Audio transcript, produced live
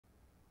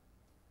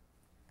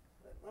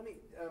let me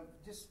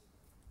just,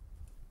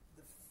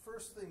 the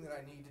first thing that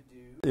I need to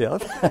do. Yeah.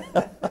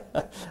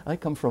 I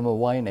come from a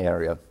wine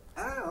area.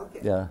 Ah,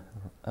 okay. Yeah,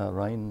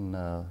 Rhine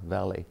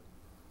Valley.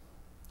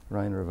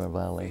 Rhine River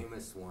Valley.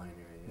 Famous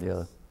winery,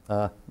 yes.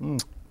 Yeah.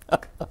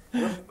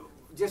 Well,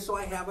 just so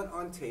I have it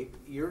on tape,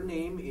 your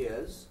name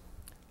is?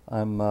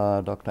 I'm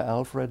Dr.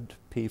 Alfred,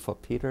 P for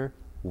Peter,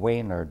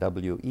 Wehner,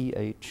 W-E-H-N-E-R.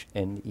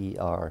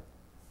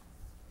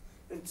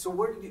 And so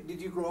where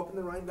did you grow up in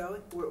the Rhine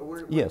Valley?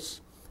 Where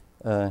Yes,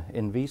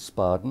 in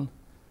Wiesbaden.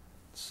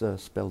 It's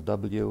spelled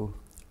W-I-E-S-B-A-D-E-N.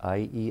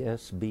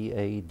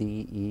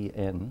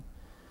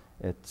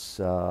 It's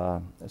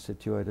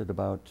situated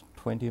about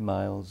 20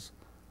 miles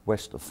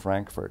west of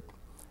Frankfurt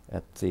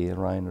at the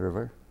Rhine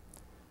River.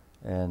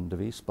 And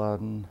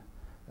Wiesbaden,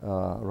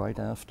 right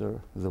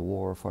after the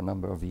war for a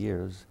number of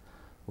years,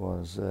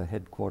 was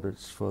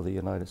headquarters for the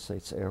United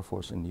States Air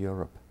Force in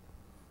Europe.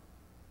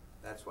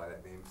 That's why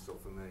that name's so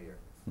familiar.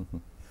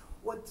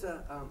 What?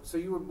 So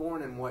you were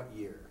born in what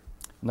year?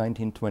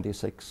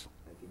 1926.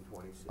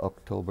 1926.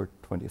 October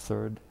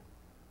 23rd,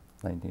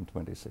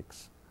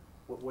 1926.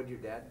 What did your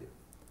dad do?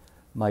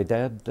 My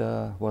dad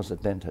was a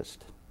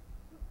dentist.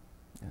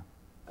 Yeah.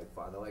 Like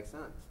father, like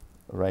son.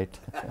 Right.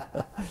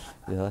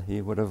 Yeah,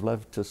 he would have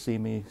loved to see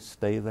me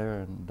stay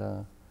there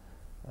and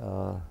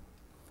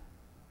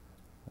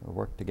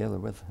work together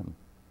with him.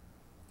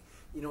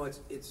 You know,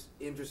 it's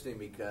interesting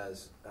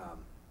because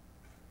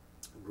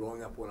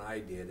growing up when I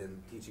did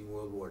and teaching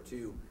World War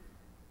II,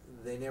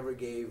 they never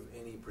gave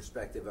any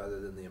perspective other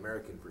than the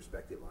American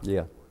perspective on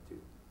World War II.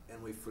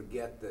 And we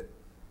forget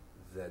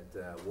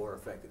that war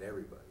affected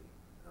everybody.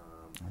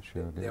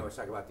 They always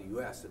talk about the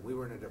U.S. and we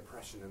were in a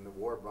depression and the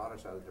war brought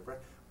us out of the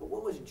depression. But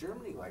what was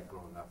Germany like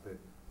growing up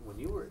when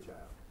you were a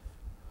child?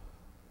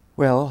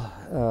 Well,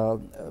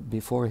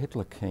 before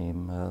Hitler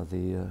came,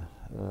 the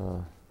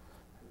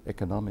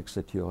economic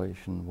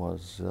situation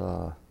was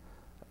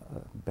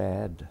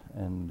bad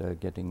and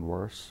getting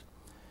worse.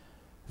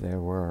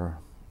 There were,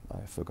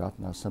 I forgot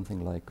now,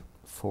 something like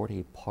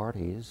 40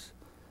 parties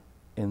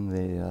in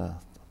the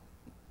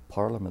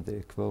parliament, the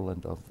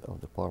equivalent of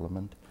the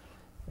parliament,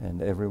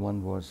 and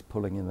everyone was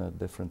pulling in a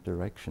different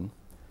direction.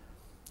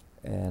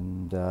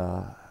 And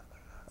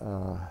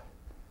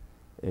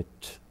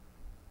it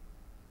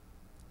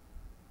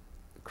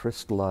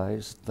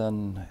crystallized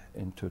then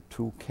into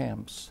two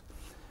camps.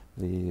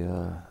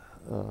 The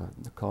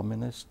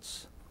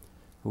communists,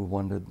 who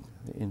wanted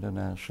the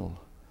international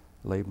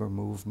labor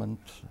movement,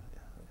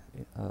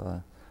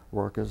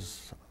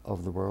 workers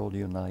of the world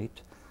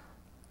unite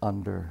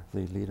under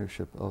the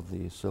leadership of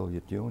the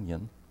Soviet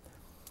Union.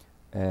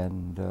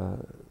 And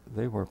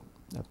they were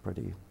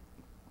pretty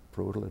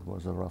brutal. It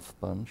was a rough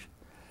bunch.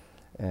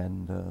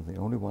 And the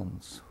only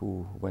ones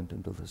who went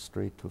into the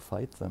street to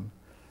fight them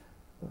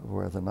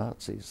were the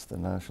Nazis, the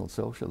National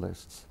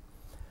Socialists.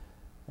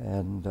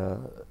 And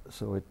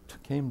so it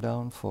came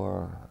down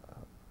for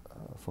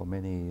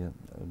many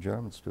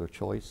Germans to a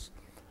choice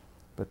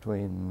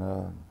between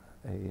a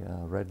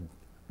Red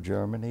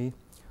Germany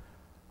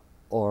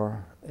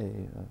or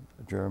a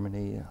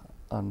Germany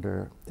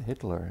under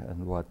Hitler.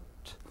 And what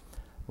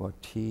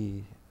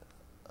he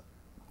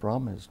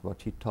promised,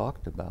 what he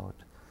talked about,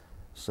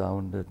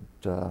 sounded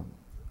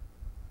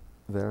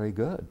very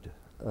good.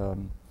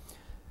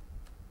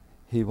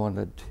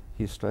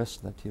 He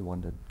stressed that he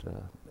wanted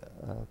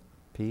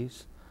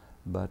peace,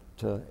 but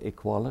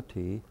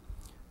equality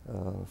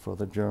for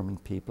the German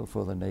people,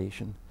 for the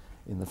nation,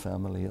 in the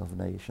family of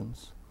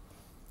nations.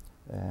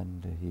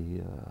 And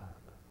he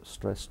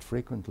stressed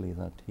frequently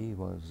that he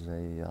was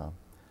a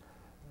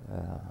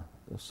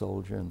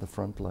soldier in the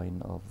front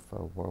line of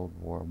World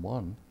War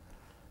I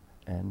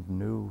and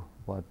knew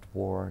what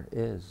war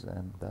is,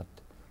 and that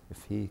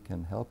if he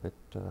can help it,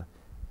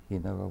 he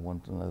never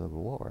wants another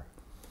war.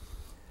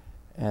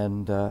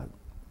 And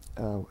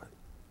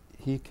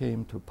he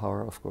came to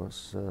power, of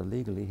course,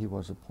 legally. He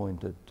was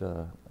appointed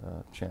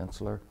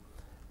chancellor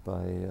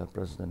by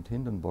President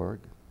Hindenburg,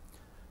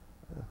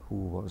 who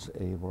was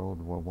a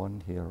World War I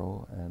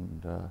hero,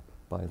 and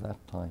by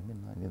that time,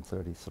 in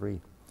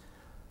 1933,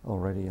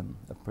 already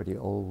a pretty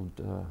old,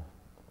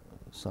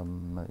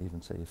 some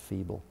even say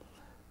feeble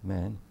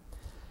man.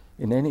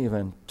 In any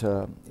event,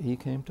 he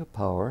came to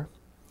power,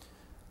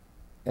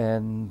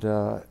 and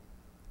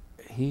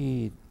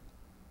he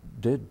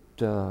did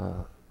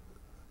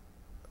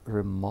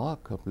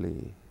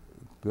remarkably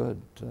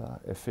good,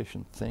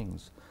 efficient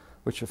things,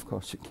 which of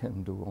course you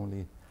can do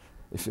only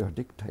if you're a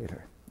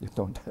dictator. You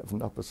don't have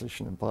an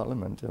opposition in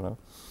parliament, you know.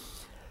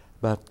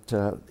 But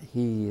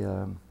he,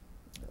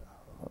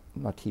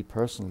 not he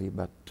personally,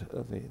 but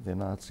the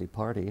Nazi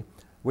Party,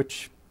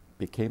 which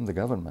became the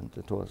government,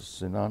 it was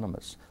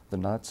synonymous. The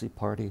Nazi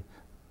Party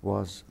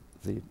was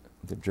the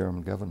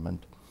German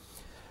government.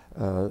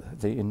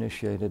 They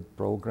initiated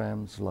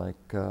programs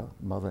like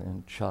Mother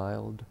and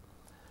Child,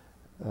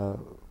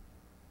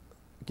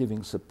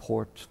 giving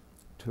support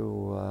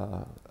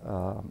to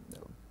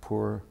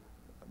poor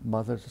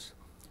mothers.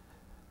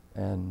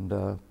 And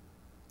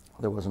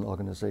there was an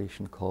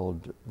organization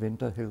called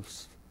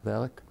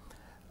Winterhilfswerk,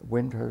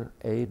 winter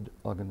aid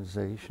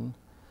organization,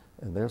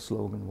 and their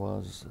slogan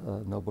was,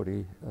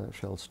 nobody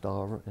shall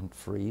starve and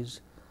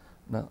freeze.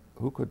 Now,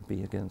 who could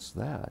be against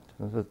that?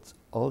 It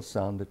all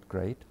sounded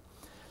great.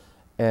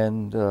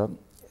 And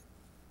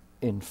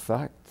in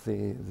fact,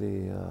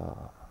 the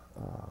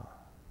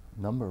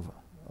number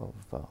of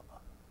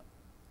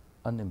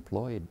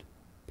unemployed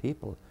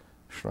people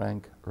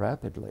shrank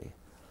rapidly,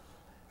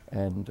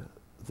 and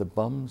the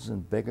bums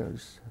and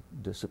beggars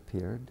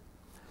disappeared.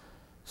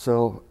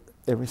 So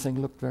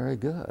everything looked very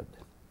good.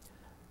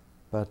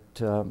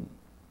 But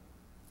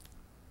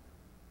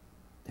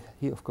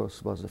he, of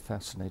course, was a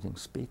fascinating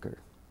speaker.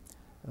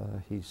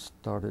 He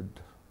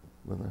started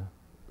with a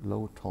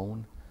low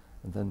tone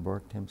and then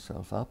worked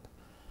himself up.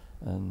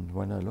 And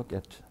when I look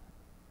at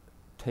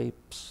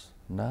tapes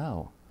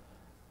now,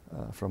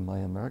 from my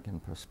American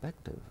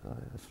perspective, I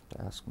have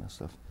to ask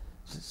myself,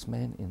 is this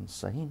man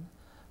insane?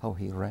 How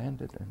he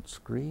ranted and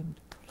screamed?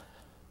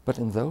 But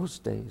in those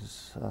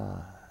days,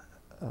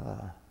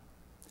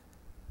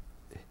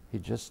 he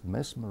just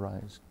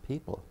mesmerized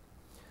people.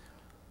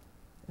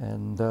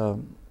 And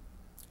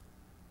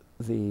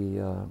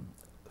the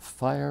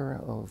fire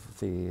of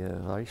the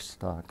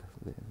Reichstag,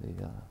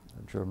 the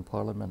German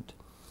parliament,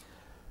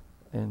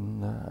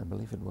 in, I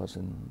believe it was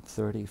in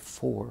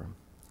 1934,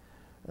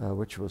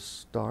 which was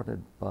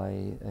started by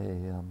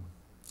a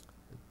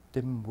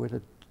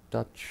dim-witted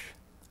Dutch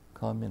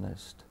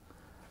communist.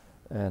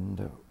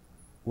 And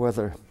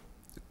whether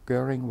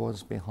Goering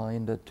was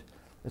behind it,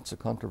 it's a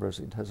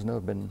controversy. It has never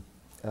been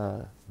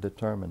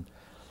determined.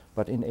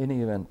 But in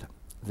any event,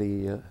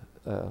 the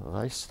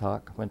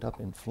Reichstag went up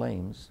in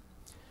flames,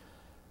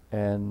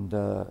 and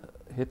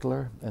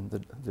Hitler and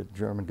the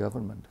German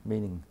government,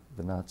 meaning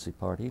the Nazi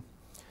Party,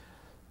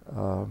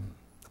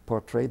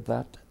 portrayed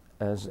that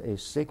as a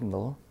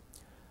signal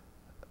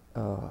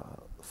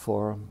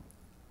for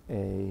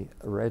a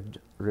red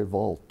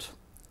revolt,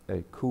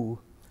 a coup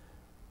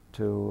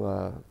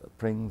to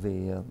bring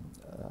the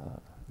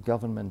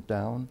government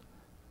down,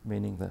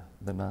 meaning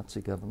the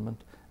Nazi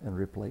government, and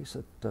replace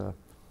it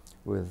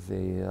with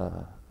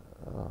the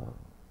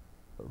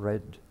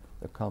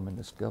the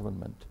communist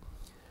government.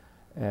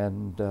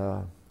 And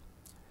to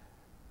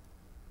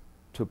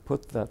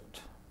put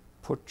that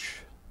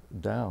putsch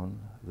down,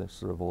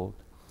 this revolt,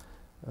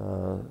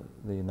 the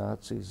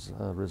Nazis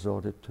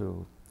resorted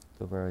to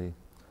the very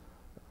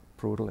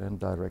brutal and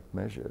direct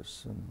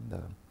measures,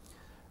 and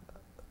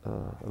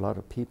a lot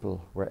of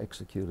people were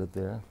executed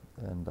there,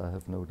 and I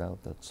have no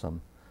doubt that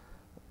some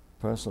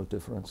personal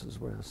differences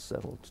were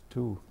settled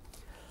too.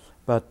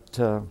 But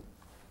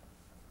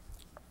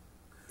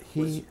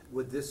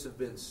would this have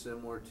been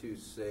similar to,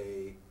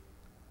 say,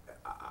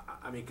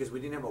 I mean, because we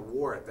didn't have a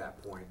war at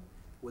that point,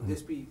 would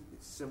this be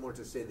similar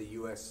to, say, the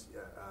U.S.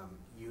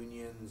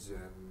 unions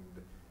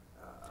and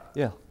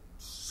yeah,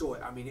 so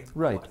I mean,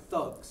 right,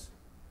 thugs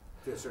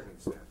to a certain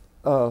extent.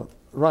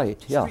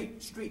 Right, yeah.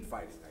 Street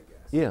fighting, I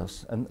guess.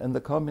 Yes, and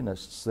the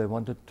communists, they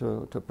wanted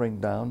to bring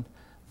down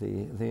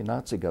the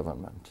Nazi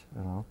government,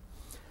 you know.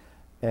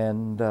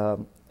 And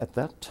at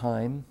that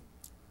time,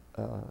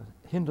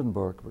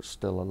 Hindenburg was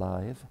still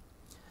alive,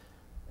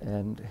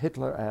 and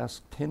Hitler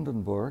asked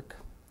Hindenburg,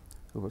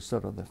 who was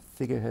sort of the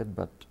figurehead,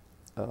 but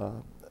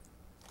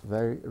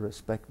very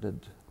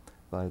respected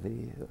by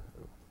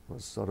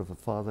was sort of a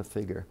father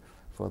figure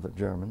for the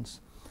Germans.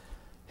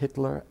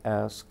 Hitler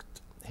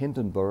asked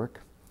Hindenburg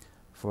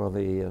for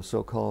the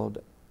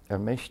so-called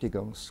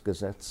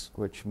Ermächtigungsgesetz,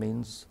 which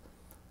means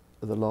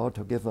the law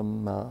to give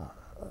him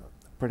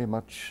pretty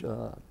much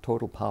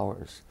total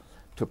powers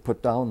to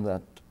put down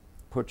that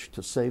putsch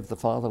to save the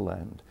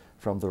fatherland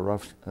from the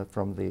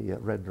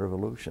Red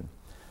Revolution,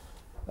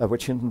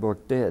 which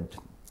Hindenburg did.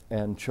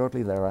 And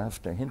shortly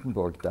thereafter,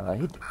 Hindenburg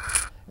died,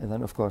 and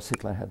then, of course,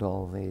 Hitler had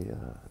all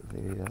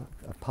the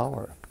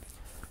power,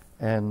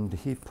 and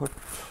he put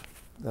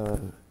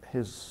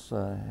his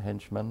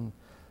henchmen,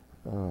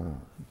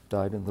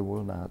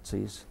 dyed-in-the-wool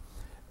Nazis,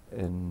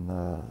 in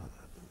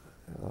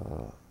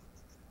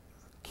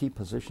key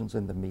positions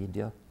in the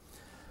media.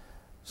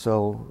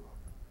 So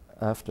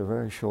after a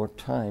very short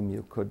time,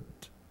 you could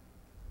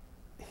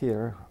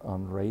hear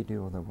on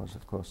radio, there was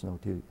of course no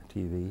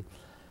TV,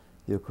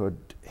 you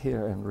could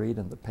hear and read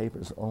in the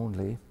papers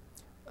only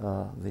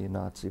the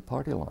Nazi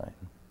party line.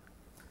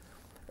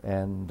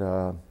 And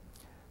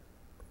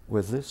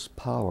with this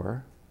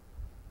power,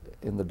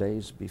 in the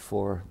days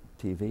before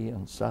TV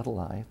and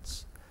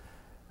satellites,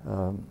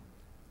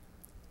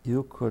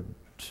 you could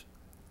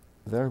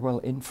very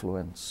well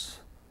influence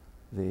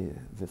the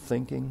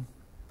thinking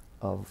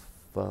of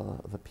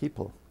the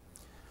people.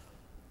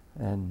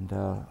 And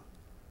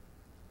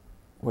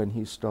when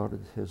he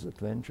started his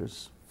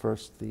adventures,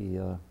 first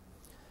the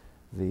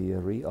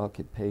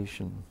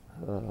reoccupation,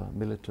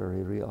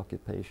 military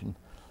reoccupation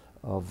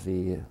of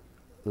the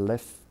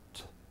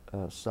left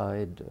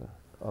side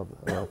of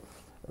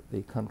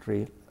the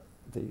country,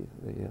 the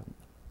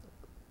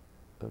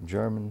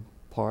German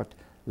part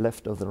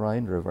left of the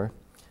Rhine River,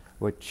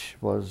 which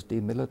was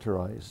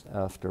demilitarized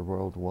after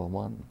World War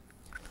I.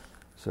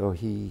 So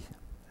he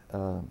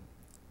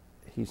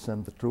he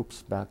sent the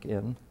troops back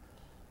in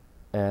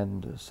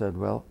and said,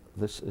 well,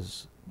 this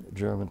is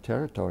German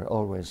territory,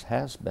 always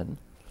has been,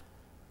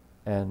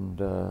 and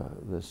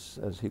this,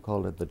 as he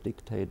called it, the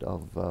Dictate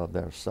of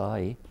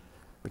Versailles,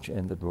 which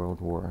ended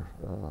World War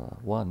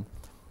I,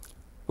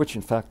 which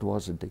in fact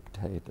was a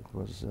dictate. It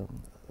was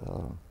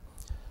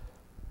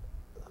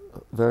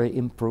very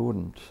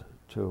imprudent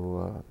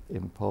to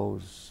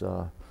impose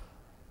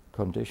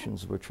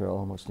conditions which are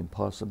almost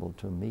impossible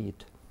to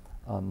meet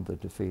on the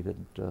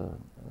defeated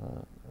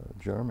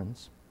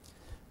Germans.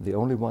 The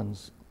only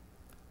ones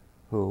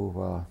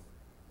who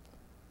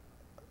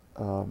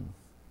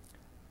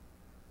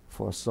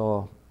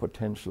foresaw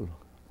potential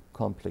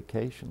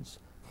complications,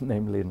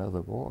 namely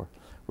another war,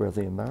 were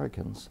the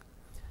Americans,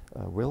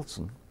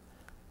 Wilson.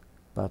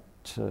 But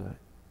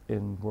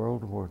in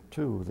World War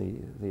II,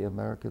 the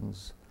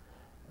Americans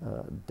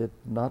did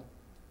not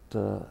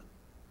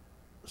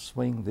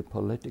swing the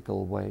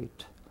political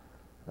weight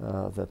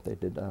that they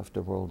did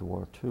after World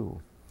War II.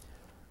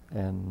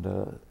 And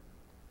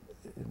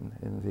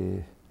in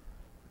the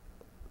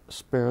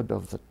spirit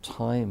of the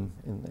time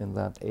in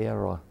that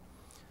era,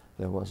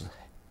 there was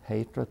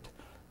hatred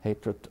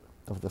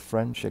of the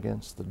French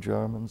against the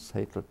Germans,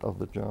 hatred of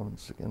the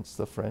Germans against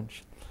the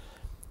French,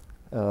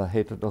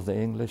 hatred of the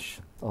English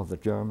of the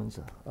Germans,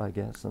 I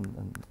guess,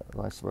 and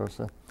vice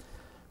versa.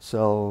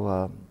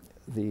 So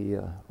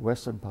the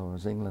Western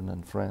powers, England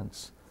and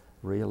France,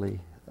 really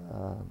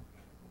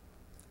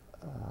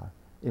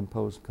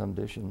imposed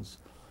conditions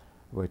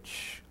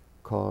which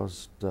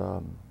caused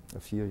a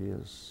few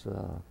years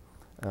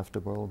after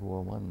World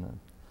War I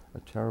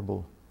a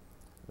terrible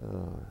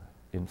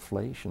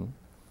inflation.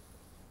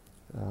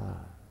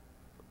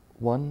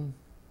 $1,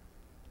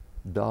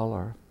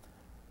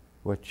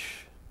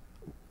 which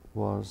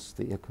was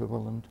the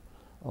equivalent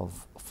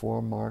of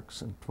 4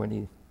 marks and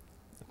 20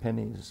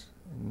 pennies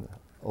in the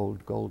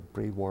old gold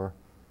pre-war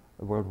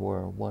World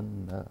War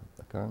I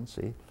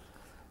currency.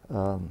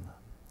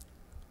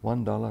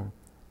 $1,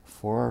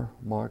 4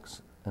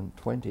 marks and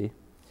 20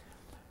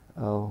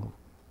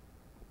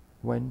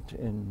 went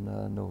in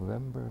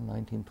November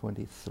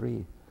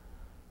 1923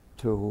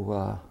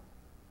 to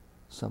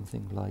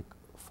something like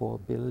 4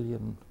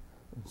 billion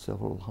and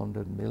several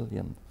hundred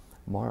million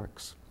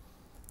marks.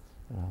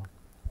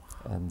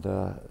 And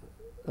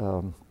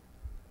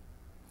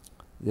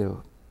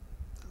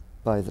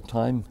by the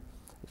time,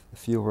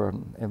 if you were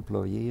an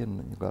employee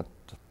and you got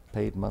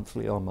paid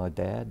monthly, or my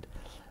dad,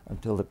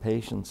 until the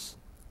patients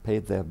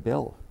paid their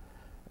bill,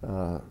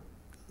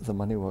 the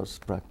money was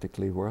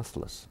practically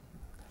worthless.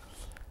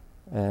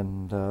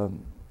 And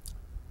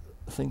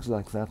things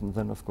like that. And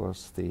then, of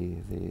course, the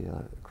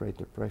Great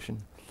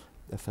Depression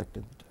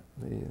affected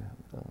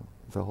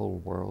the whole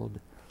world.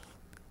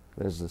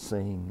 There's a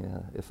saying,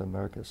 if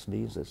America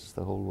sneezes,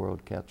 the whole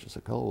world catches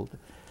a cold.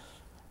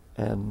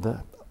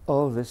 And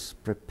all this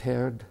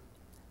prepared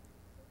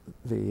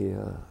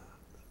the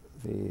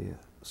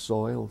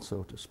soil,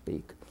 so to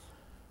speak,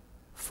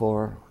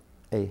 for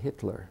a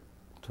Hitler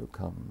to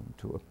come,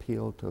 to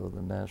appeal to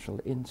the national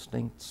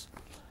instincts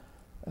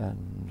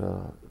and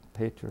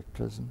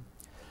patriotism.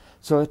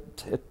 So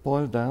it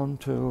boiled down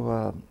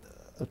to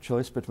a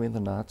choice between the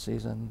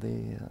Nazis and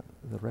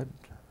the Red.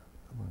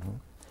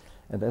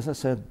 And as I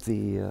said,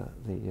 the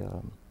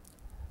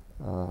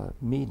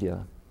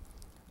media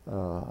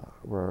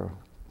were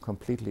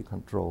completely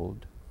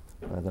controlled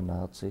by the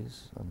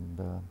Nazis,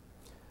 and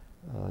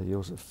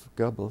Joseph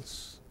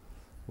Goebbels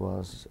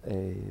was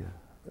a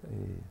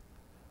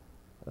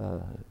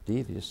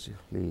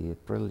deviously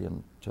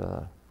brilliant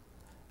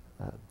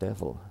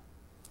devil.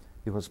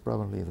 He was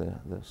probably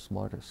the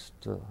smartest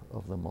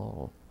of them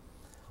all,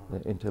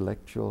 the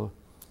intellectual.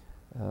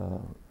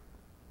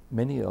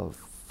 Many of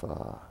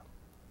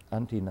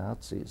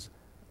anti-Nazis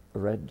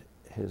read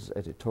his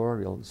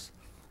editorials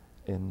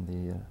in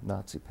the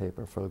Nazi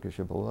paper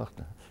Völkische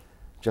Beobachter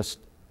just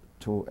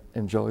to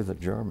enjoy the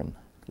German.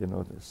 You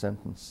know, the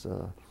sentence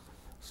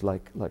is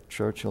like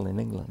Churchill in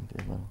England,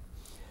 you know.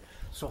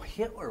 So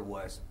Hitler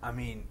was, I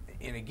mean,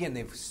 and again,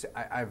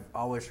 I've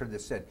always heard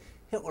this said,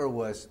 Hitler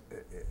was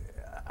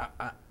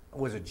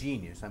a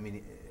genius. I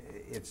mean,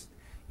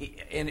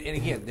 and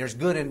again, there's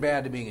good and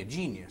bad to being a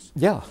genius.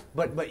 Yeah.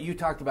 But you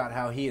talked about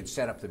how he had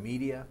set up the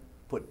media,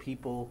 put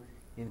people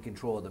in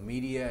control of the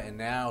media, and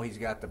now he's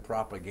got the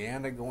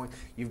propaganda going.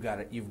 You've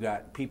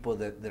got people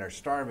that are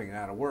starving and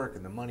out of work,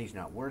 and the money's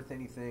not worth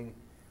anything.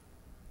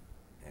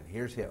 And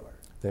here's Hitler.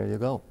 There you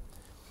go.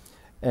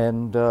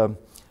 And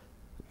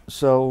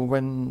so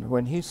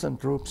when he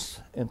sent troops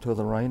into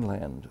the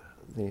Rhineland,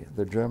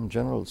 the German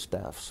general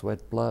staff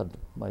sweat blood.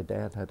 My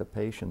dad had a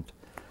patient,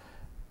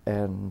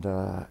 and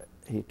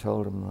he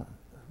told him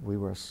we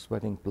were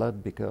sweating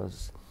blood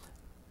because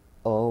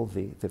all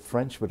the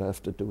French would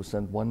have to do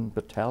send 1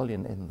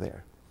 battalion in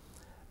there,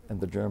 and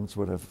the Germans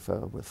would have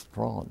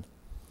withdrawn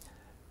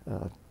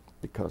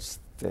because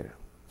there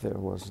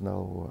was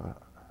no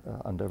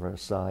under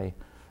Versailles.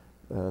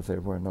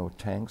 There were no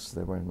tanks,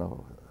 there were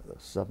no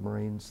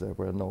submarines, there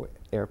were no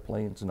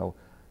airplanes, no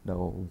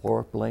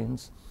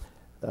warplanes.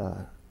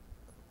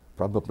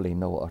 probably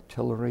no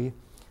artillery,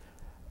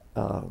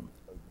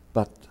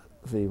 but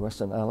the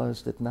Western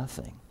Allies did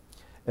nothing.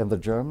 And the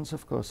Germans,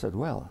 of course, said,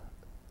 well,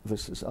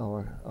 this is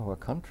our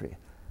country.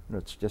 And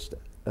it's just,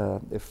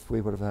 if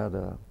we would have had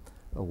a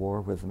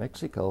war with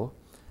Mexico,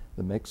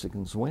 the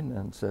Mexicans win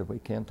and said we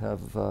can't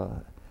have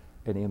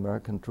any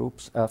American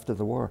troops after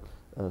the war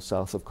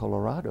south of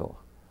Colorado.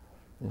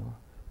 You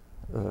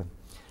know,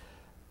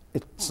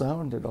 it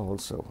sounded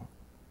also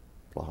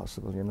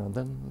plausible, you know.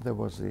 Then there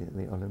was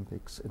the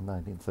Olympics in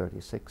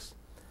 1936,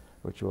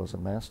 which was a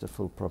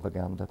masterful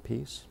propaganda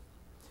piece.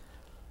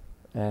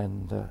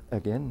 And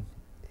again,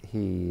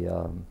 he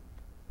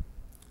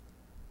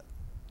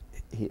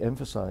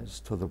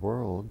emphasized to the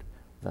world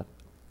that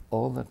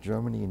all that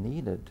Germany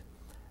needed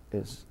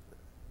is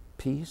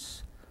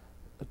peace,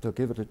 to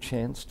give it a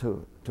chance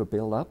to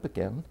build up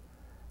again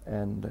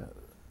and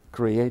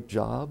create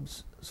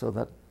jobs so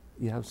that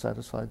you have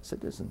satisfied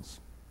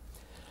citizens.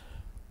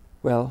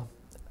 Well,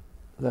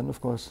 then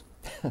of course,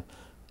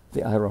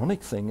 the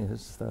ironic thing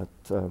is that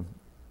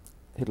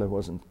Hitler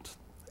wasn't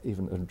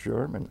even a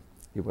German,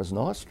 he was an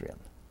Austrian.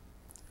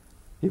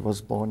 He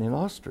was born in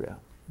Austria,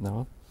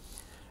 no?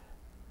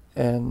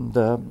 And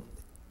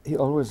he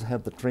always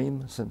had the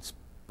dream, since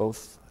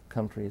both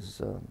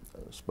countries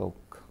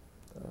spoke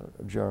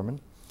German,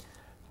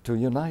 to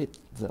unite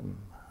them.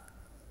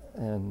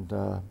 And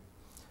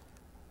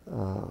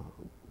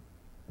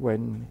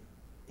when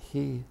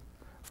he,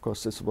 of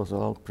course this was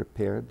all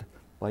prepared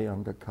by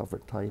undercover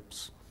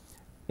types,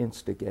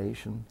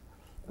 instigation,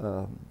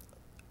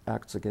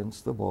 acts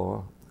against the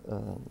war,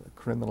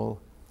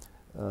 criminal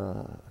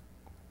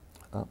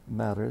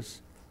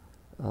matters,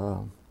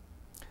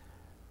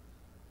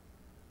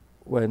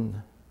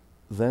 when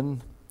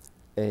then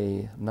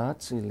a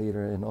Nazi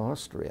leader in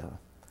Austria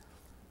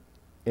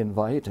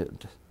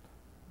invited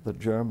the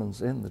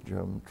Germans in, the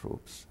German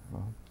troops,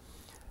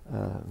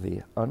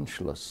 the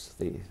Anschluss,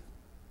 the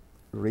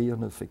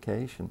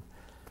reunification,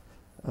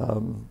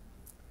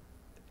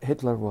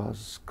 Hitler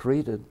was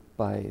greeted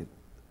by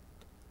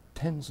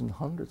tens and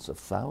hundreds of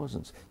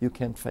thousands. You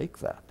can't fake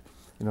that.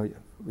 You know,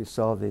 we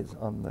saw this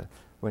on the,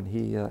 when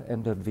he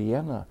entered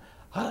Vienna,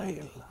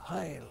 Heil,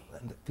 Heil,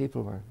 and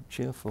people were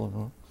cheerful.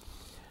 No?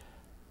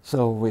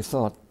 So we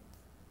thought,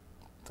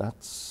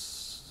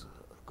 that's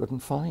good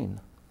and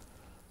fine.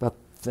 But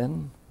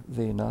then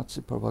the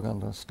Nazi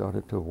propaganda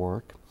started to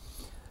work,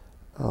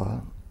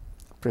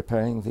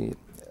 preparing the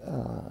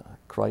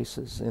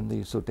crisis in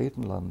the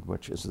Sudetenland,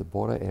 which is the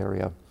border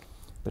area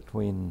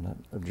between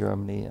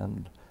Germany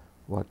and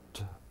what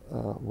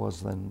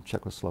was then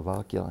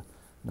Czechoslovakia.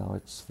 Now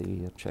it's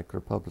the Czech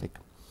Republic.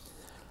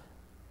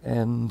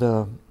 And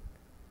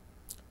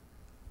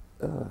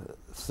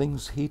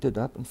things heated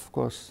up, and of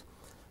course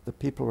the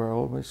people were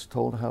always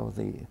told how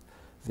the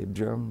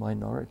German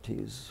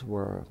minorities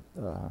were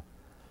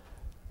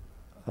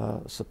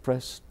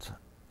suppressed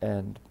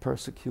and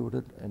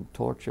persecuted and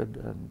tortured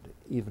and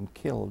even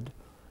killed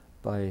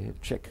by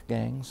Czech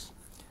gangs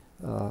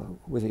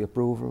with the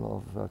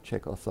approval of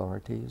Czech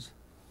authorities.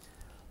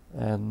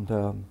 And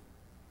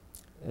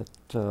it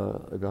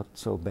got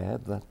so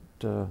bad that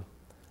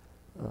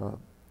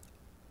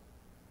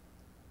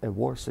a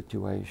war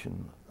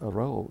situation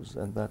arose,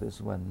 and that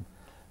is when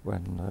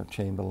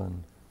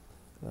Chamberlain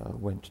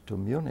went to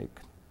Munich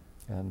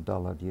and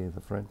Daladier,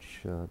 the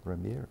French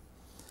premier.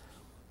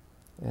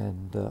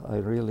 And I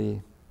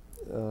really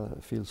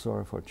feel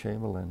sorry for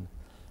Chamberlain.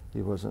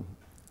 He was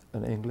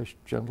an English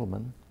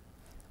gentleman,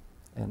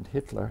 and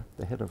Hitler,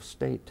 the head of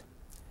state,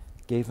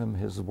 gave him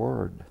his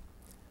word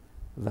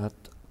that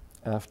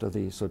after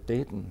the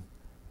Sudeten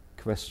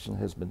question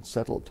has been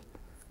settled,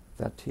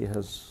 that he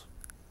has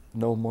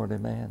no more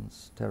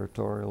demands,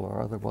 territorial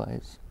or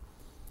otherwise.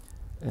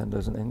 And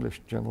as an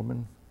English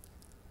gentleman,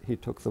 he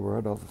took the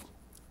word of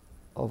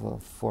a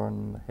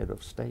foreign head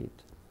of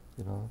state,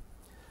 you know.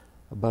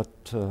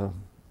 But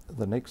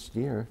the next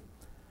year,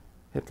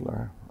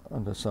 Hitler,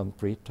 under some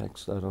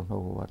pretext, I don't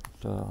know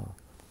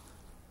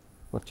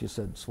what you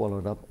said,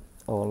 swallowed up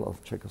all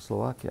of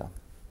Czechoslovakia.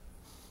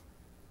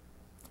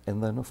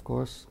 And then, of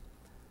course,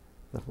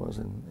 that was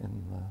in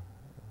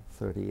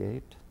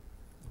 38,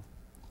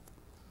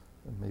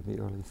 maybe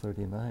early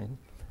 39,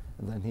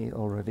 and then he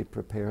already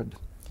prepared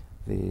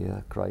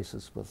the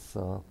crisis with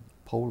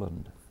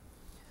Poland.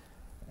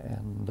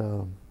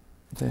 And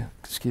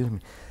excuse me,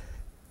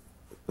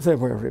 there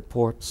were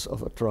reports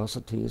of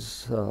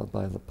atrocities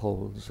by the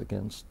Poles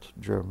against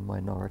German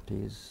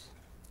minorities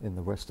in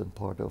the western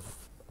part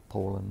of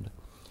Poland.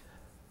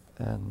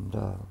 And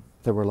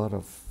there were a lot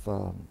of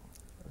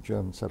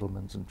German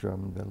settlements and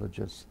German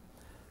villages.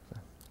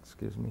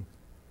 Excuse me.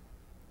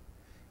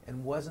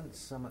 And wasn't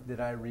some, did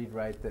I read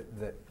right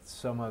that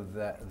some of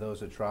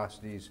those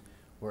atrocities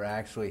were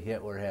actually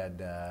Hitler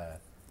had...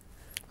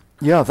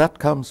 Yeah, that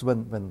comes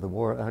when the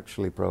war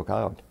actually broke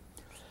out.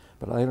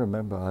 But I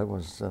remember I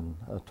was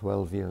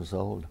 12 years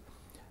old.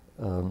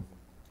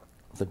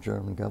 The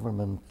German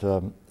government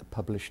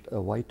published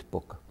a white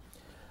book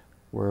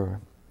where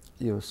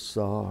you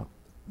saw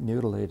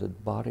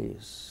mutilated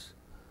bodies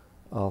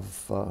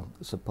of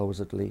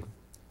supposedly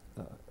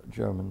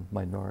German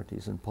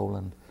minorities in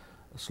Poland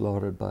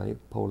slaughtered by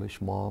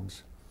Polish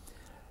mobs.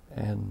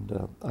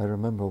 And I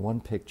remember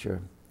one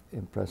picture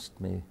impressed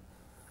me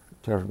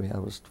terribly. I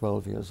was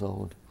 12 years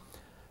old.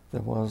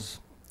 There was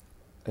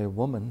a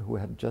woman who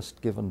had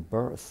just given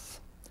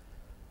birth,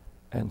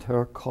 and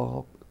her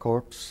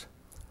corpse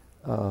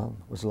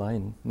was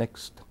lying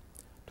next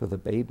to the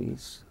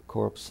baby's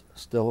corpse,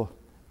 still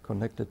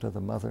connected to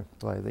the mother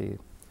by the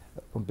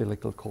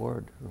umbilical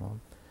cord, you know.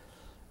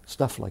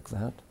 Stuff like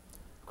that.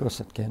 Of course,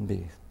 it can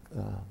be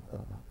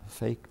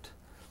faked.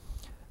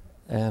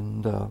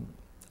 And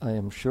I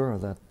am sure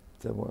that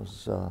there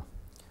was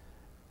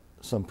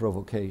some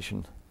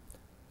provocation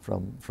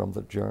from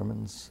the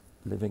Germans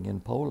living in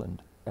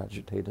Poland,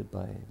 agitated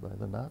by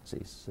the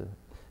Nazis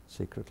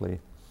secretly.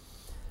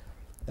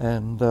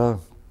 And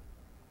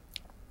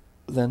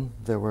then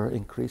there were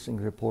increasing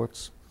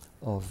reports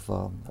of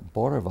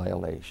border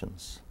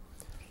violations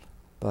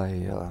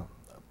by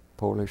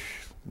Polish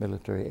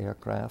military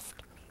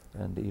aircraft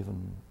and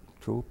even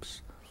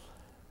troops.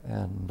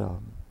 And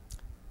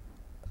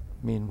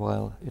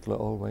meanwhile, Hitler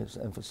always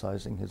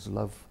emphasizing his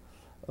love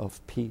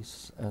of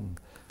peace and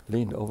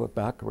leaned over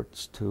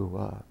backwards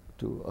to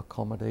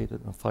accommodate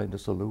it and find a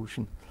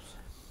solution.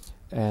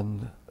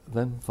 And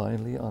then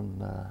finally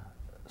on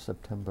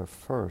September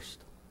 1st,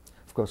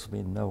 of course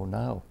we know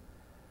now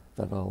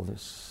that all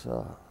this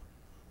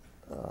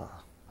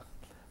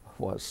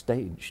was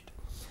staged.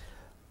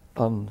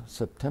 On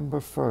September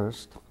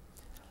 1st,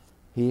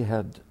 he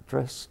had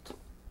dressed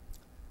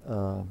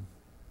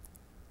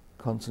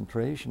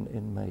concentration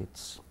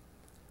inmates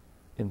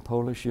in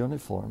Polish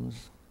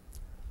uniforms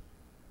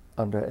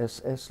under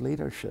SS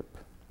leadership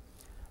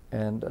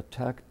and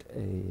attacked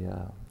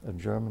a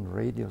German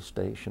radio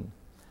station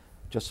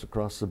just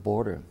across the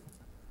border,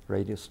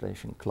 radio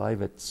station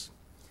Kleinwitz.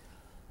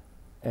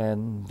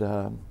 And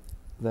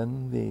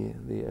then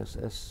the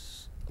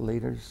SS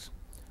leaders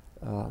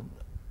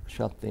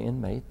shot the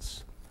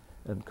inmates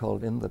and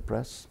called in the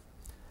press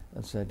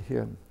and said,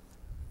 here,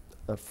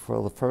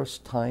 for the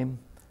first time,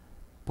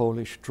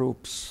 Polish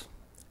troops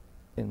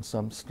in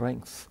some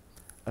strength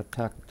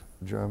attacked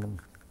German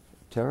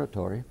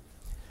territory.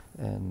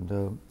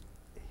 And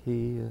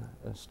he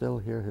still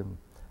hear him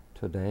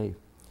today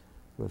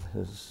with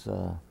his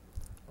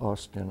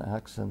Austrian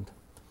accent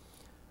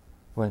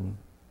when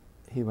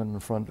he went in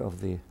front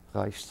of the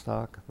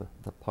Reichstag,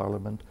 the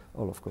parliament.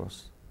 All, of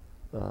course,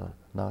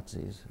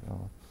 Nazis. You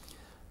know.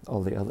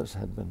 All the others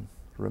had been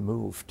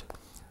removed.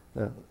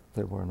 There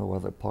were no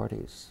other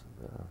parties.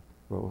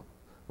 Well,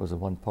 it was a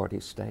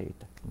one-party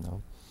state, you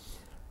know,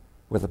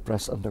 with the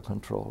press under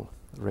control,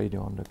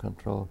 radio under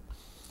control.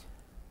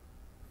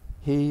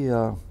 He,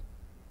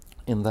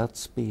 in that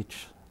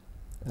speech,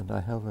 and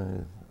I have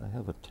a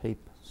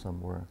tape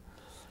somewhere,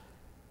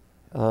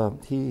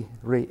 he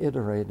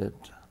reiterated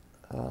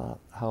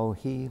how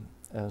he,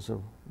 as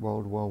a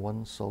World War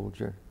I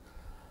soldier,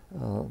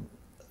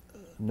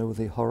 knew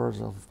the horrors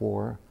of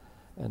war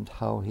and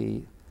how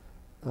he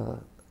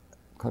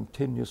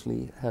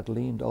continuously had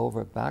leaned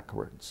over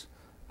backwards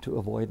to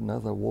avoid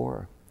another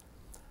war.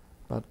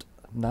 But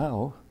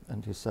now,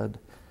 and he said,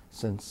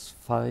 since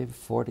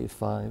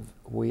 5:45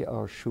 we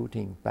are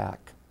shooting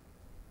back.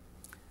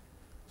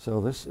 So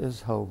this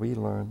is how we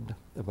learned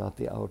about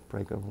the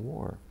outbreak of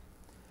war.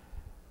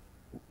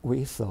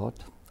 We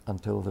thought,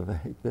 until the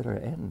very bitter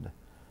end,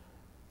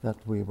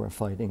 that we were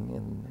fighting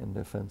in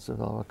defense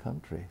of our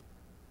country.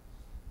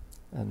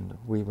 And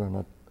we were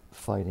not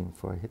fighting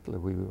for Hitler.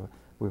 We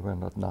were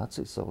not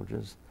Nazi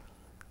soldiers.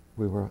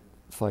 We were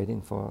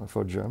fighting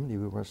for Germany.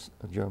 We were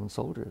German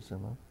soldiers, you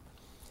know.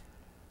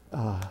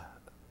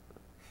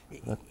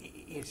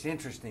 It's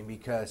interesting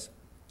because,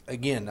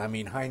 again, I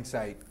mean,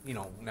 hindsight, you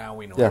know, now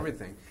we know Yeah.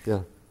 everything.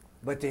 Yeah.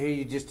 But to hear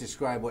you just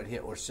describe what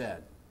Hitler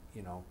said,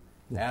 you know,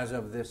 as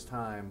of this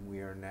time, we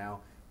are now,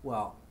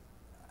 well,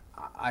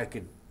 I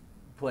could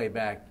play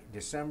back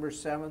December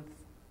 7th,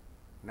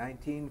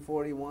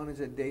 1941 is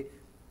a date,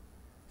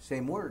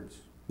 same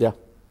words. Yeah.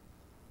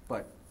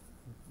 But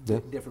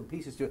Yeah. different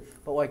pieces to it.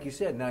 But like you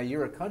said, now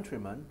you're a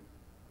countryman,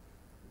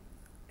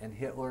 and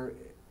Hitler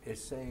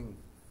is saying,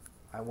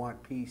 I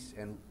want peace,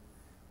 and,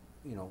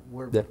 you know,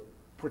 we're Yeah.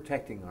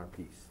 protecting our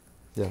peace.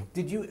 Yeah.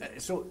 Did you,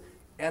 so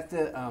at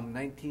the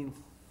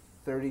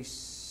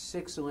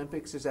 1936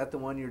 Olympics, is that the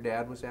one your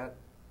dad was at?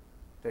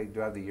 Do I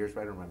have the years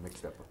right, or am I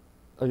mixed up?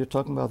 Are you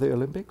talking about the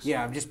Olympics?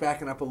 Yeah, I'm just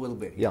backing up a little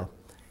bit here. Yeah.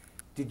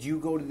 Did you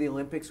go to the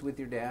Olympics with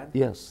your dad?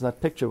 Yes, that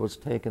picture was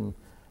taken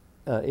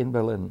in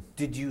Berlin.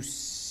 Did you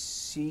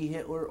see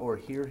Hitler or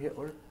hear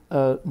Hitler?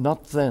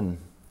 Not then.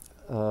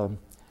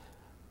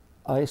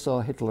 I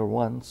saw Hitler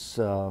once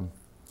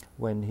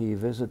when he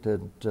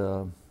visited,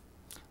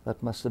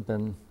 that must have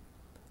been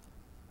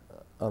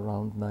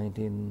around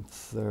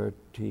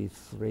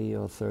 1933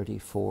 or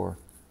 34.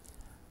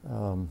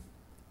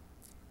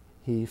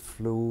 He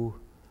flew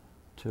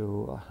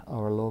to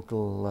our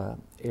local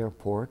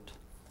airport,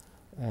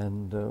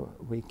 and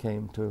we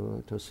came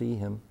to see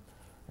him,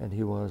 and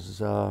he was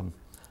then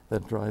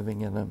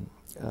driving in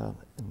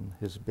in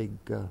his big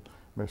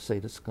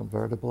Mercedes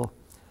convertible,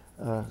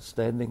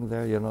 standing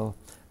there, you know.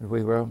 And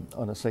we were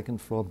on a second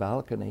floor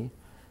balcony,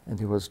 and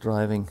he was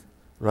driving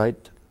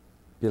right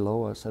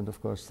below us, and of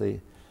course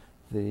the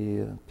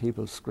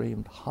people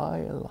screamed,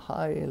 "Heil,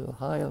 Heil,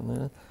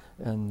 Heil,"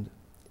 and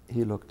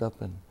he looked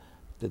up and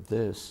did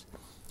this.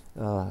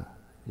 I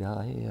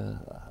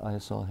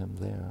saw him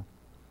there.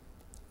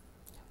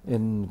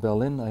 In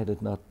Berlin, I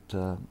did not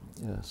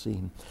see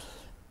him.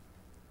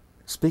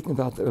 Speaking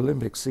about the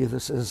Olympics, see,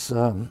 this is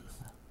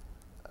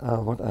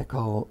what I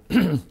call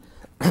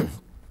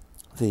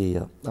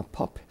the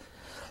pop,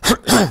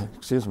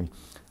 excuse me,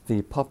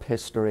 the pop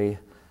history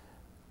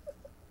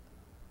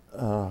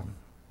that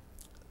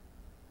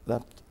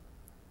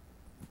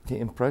the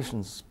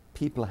impressions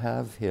people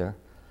have here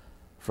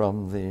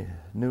from the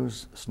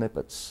news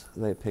snippets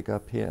they pick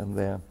up here and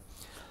there.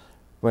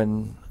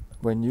 When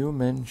you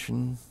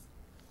mention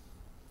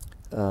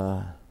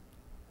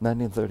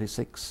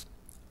 1936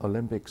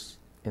 Olympics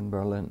in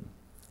Berlin,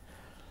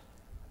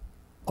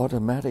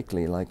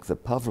 automatically, like the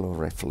Pavlov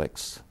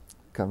reflex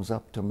comes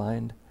up to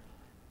mind,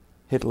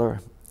 Hitler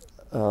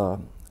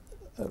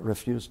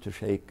refused to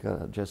shake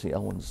Jesse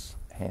Owens'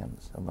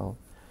 hands, you know.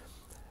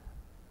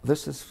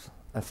 This is,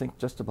 I think,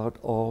 just about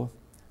all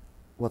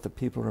what the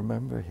people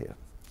remember here.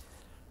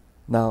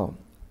 Now,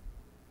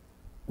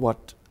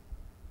 what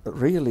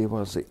really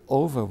was the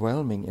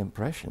overwhelming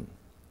impression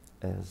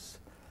is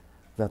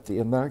that the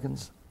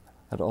Americans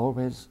have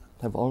always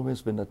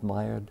been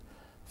admired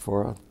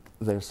for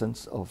their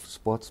sense of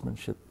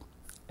sportsmanship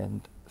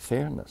and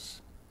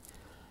fairness.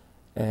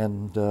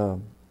 And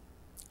the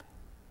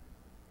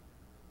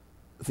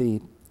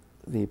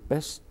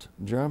best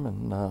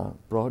German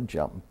broad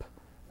jump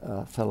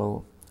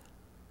fellow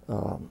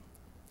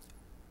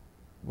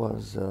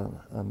was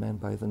a man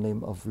by the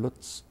name of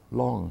Lutz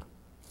Long.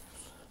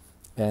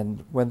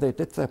 And when they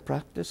did their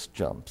practice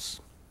jumps,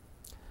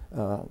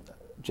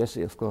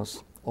 Jesse, of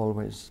course,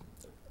 always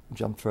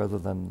jumped further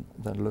than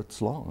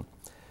Lutz Long.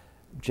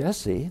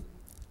 Jesse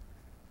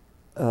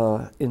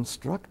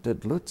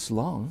instructed Lutz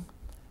Long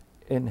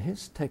in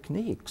his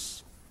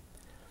techniques.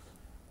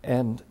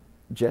 And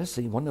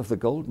Jesse, one of the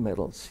gold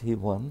medals he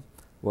won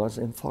was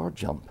in far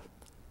jump,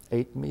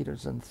 8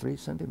 meters and 3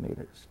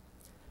 centimeters.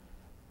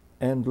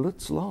 And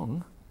Lutz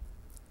Long,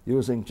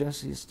 using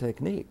Jesse's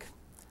technique,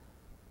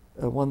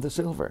 won the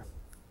silver.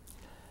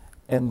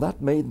 And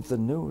that made the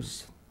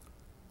news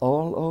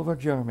all over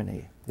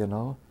Germany, you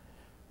know,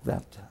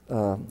 that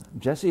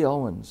Jesse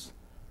Owens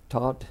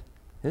taught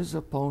his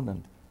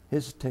opponent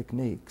his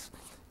techniques,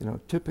 you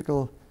know,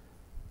 typical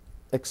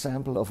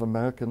example of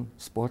American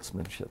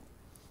sportsmanship.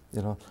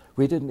 You know,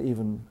 we didn't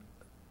even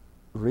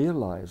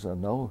realize or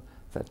know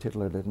that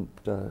Hitler didn't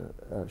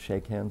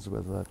shake hands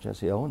with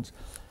Jesse Owens.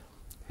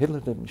 Hitler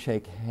didn't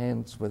shake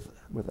hands with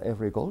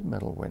every gold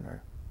medal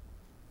winner,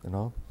 you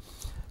know.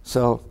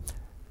 So,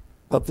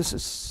 but this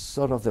is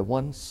sort of the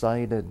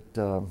one-sided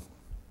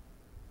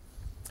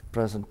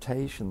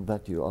presentation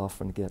that you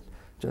often get,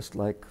 just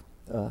like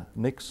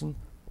Nixon,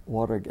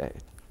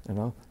 Watergate, you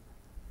know.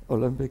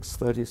 Olympics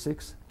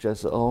 36,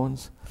 Jesse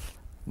Owens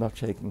not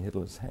shaking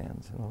Hitler's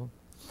hands, you know.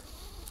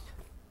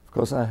 Of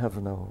course, I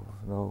have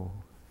no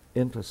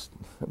interest,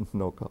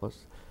 no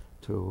cause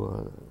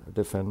to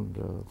defend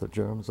the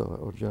Germans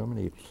or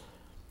Germany.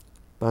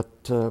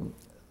 But there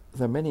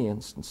are many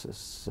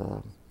instances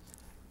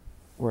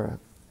where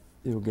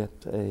you get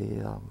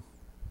a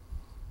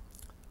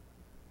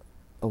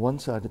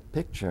one-sided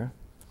picture,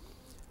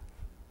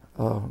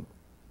 and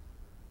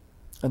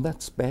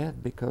that's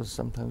bad because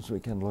sometimes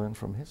we can learn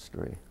from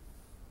history.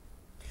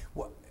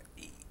 Well,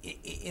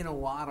 in a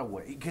lot of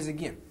ways, because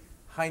again,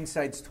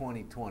 hindsight's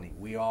 20/20.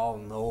 We all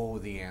know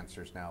the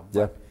answers now.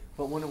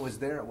 But when it was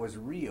there, it was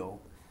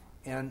real,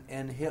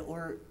 and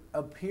Hitler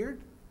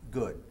appeared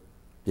good.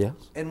 Yes.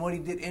 And what he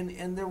did,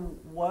 and there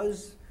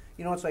was,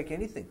 you know, it's like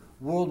anything.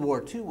 World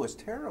War II was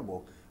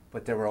terrible,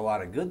 but there were a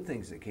lot of good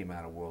things that came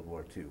out of World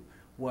War II.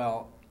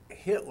 Well,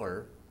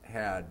 Hitler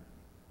had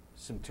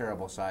some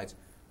terrible sides,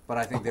 but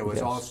I think there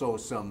was also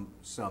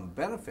some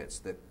benefits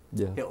that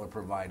Hitler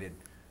provided.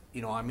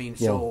 You know, I mean,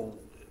 so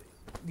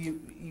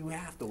you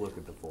have to look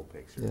at the full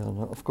picture. Yeah,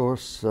 no, of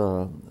course,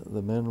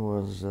 the man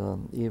was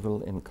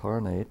evil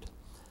incarnate.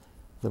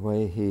 The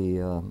way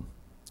he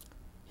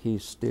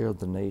steered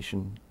the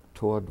nation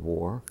toward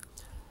war,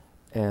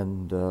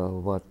 and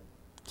what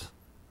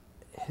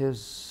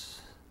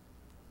his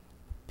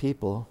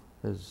people,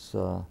 his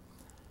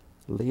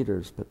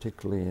leaders,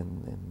 particularly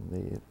in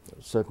the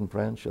certain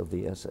branch of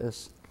the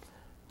SS,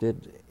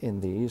 did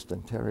in the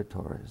Eastern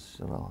Territories,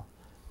 you know,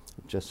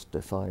 just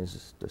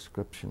defies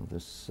description.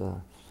 This,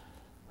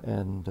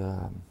 and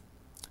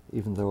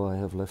even though I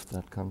have left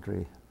that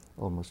country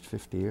almost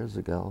 50 years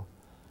ago,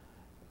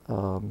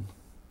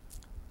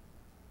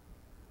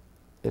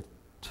 it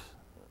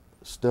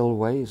still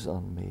weighs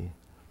on me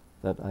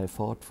that I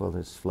fought for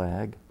this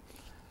flag,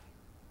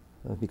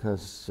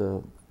 because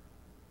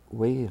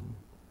we,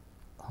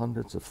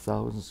 hundreds of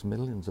thousands,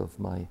 millions of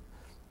my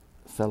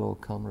fellow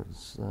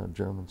comrades,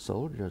 German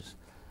soldiers,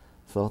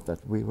 thought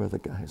that we were the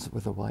guys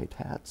with the white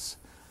hats,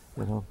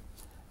 you know.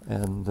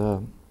 And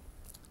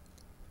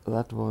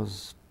that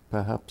was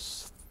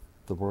perhaps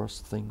the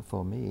worst thing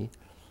for me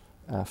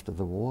after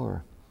the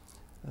war.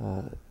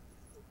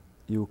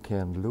 You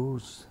can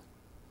lose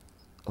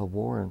a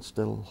war and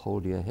still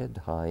hold your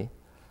head high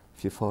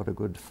if you fought a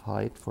good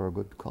fight for a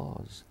good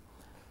cause.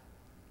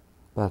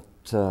 But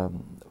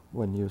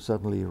when you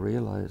suddenly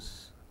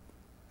realize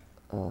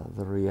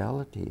the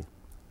reality,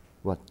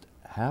 what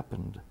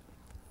happened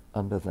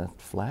under that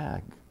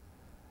flag,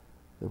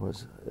 it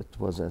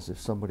was as if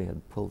somebody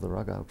had pulled the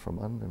rug out from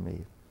under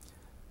me.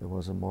 There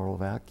was a moral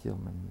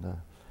vacuum, and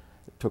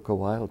it took a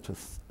while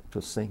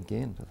to sink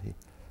in.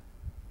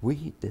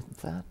 We did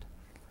that,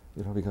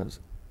 you know, because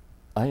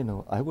I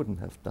know I wouldn't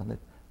have done it.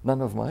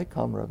 None of my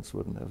comrades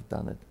wouldn't have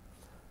done it.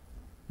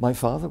 My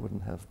father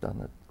wouldn't have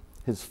done it.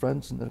 His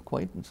friends and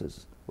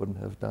acquaintances wouldn't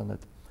have done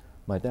it.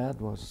 My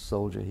dad was a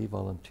soldier. He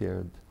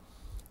volunteered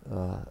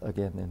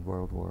again in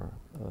World War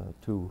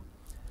II.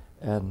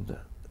 And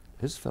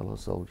his fellow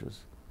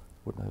soldiers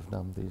wouldn't have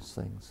done these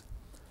things.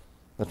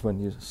 But when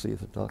you see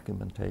the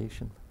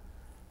documentation,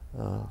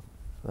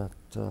 that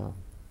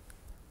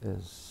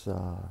is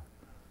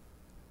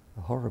a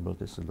horrible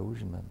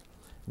disillusionment.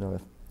 You know,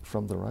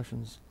 from the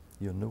Russians,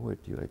 you knew it,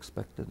 you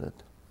expected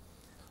it.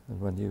 And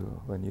when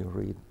you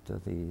read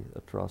the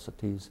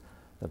atrocities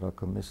that are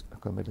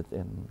committed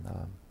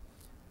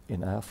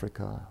in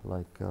Africa,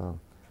 like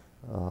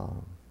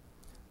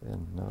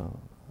in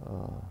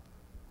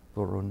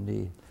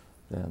Burundi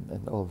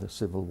and all the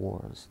civil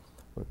wars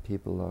where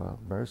people are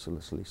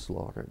mercilessly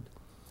slaughtered,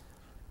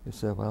 you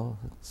say, well,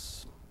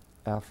 it's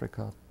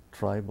Africa,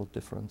 tribal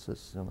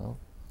differences, you know.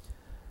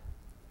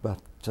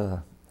 But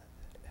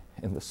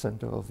in the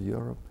center of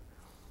Europe,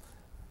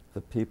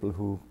 the people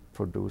who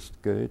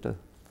produced Goethe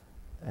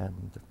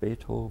and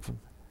Beethoven,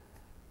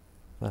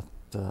 that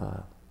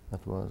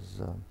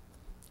was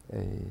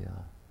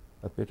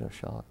a bitter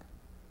shock.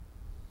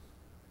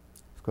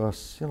 Of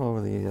course, you know,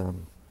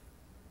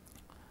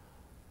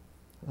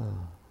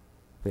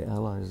 the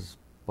Allies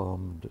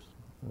bombed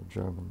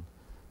German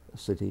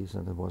cities,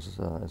 and it was,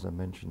 as I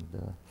mentioned,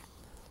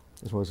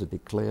 it was a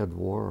declared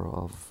war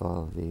of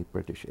the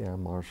British Air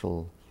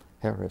Marshal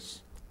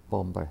Harris,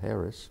 Bomber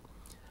Harris,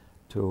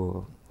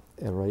 to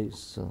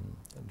erase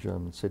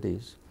German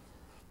cities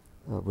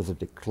with a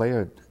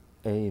declared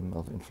aim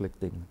of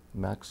inflicting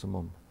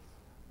maximum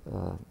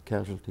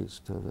casualties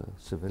to the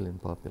civilian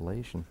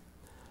population.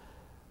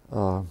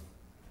 But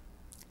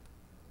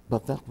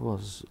that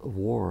was a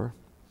war,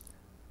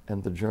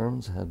 and the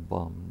Germans had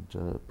bombed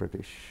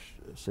British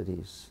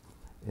cities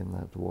in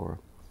that war.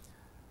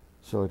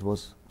 So it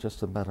was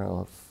just a matter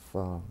of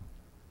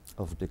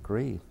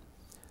degree.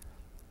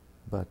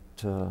 But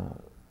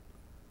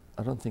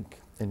I don't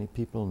think any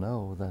people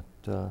know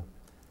that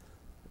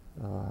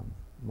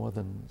more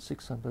than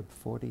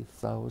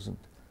 640,000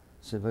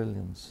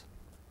 civilians,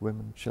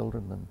 women,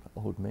 children, and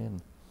old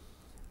men,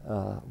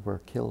 were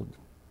killed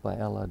by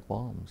Allied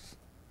bombs.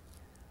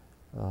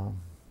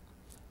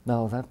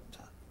 Now that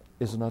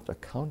is not a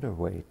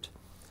counterweight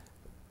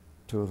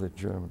to the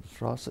German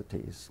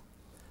atrocities.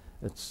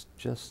 It's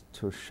just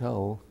to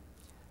show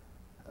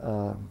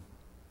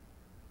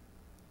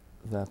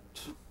that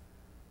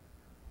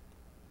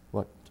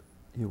what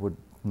you would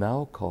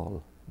now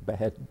call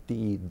bad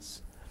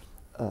deeds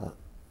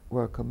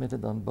were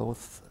committed on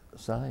both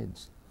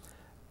sides.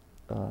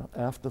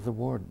 After the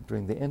war,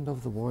 during the end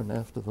of the war and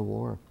after the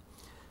war,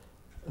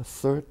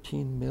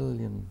 13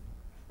 million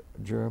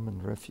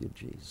German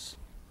refugees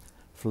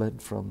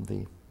fled from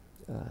the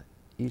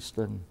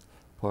eastern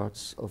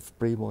parts of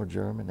pre-war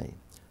Germany.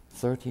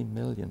 13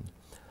 million.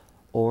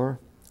 Or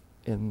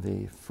in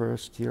the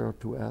first year or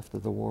two after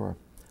the war,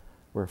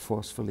 were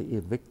forcefully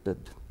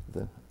evicted,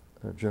 the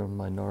German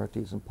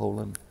minorities in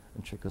Poland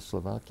and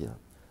Czechoslovakia.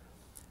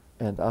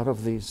 And out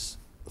of these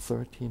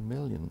 13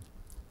 million,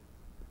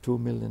 2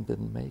 million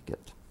didn't make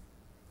it,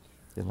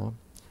 you know.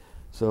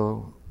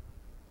 So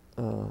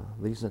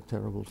these are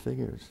terrible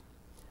figures.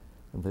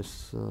 And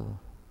this,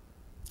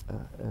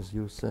 as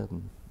you said,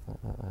 and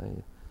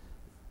I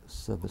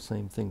said the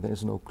same thing, there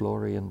is no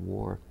glory in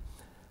war.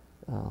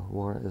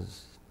 War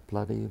is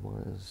bloody,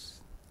 war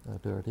is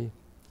dirty.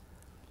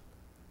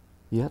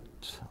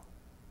 Yet,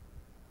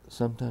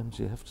 sometimes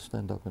you have to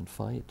stand up and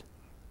fight.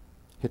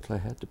 Hitler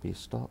had to be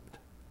stopped,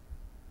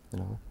 you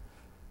know.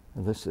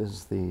 And this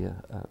is the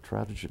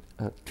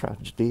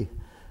tragedy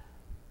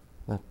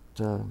that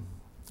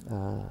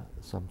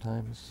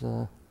sometimes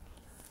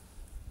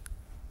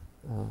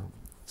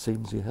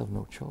seems you have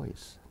no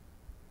choice.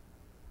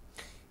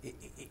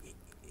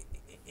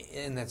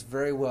 And that's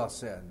very well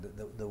said,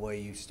 the way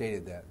you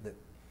stated that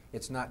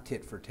it's not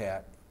tit for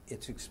tat,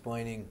 it's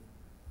explaining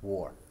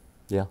war.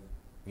 Yeah.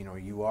 You know,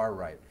 you are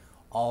right.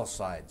 All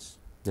sides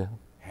yeah.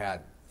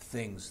 had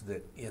things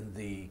that in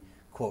the,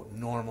 quote,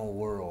 normal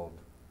world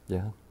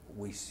yeah.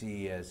 we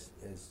see as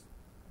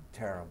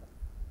terrible.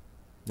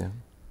 Yeah.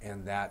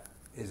 And that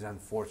is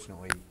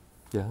unfortunately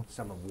yeah.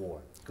 some of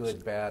war.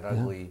 Good, bad,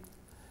 ugly. Yeah.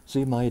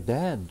 See, my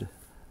dad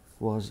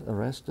was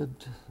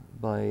arrested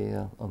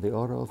by, on the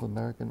order of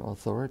American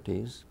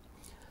authorities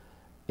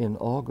in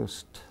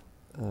August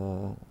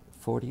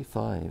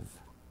 45.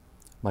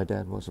 My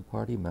dad was a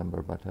party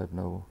member, but had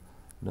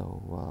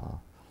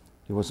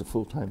he was a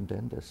full-time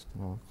dentist.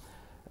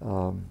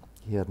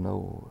 He had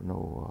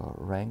no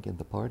rank in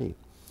the party.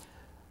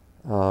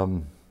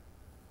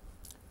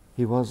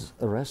 He was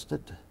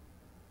arrested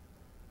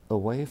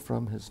away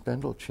from his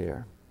dental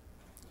chair,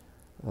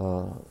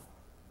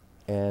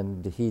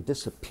 and he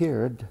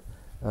disappeared.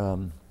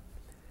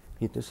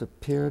 He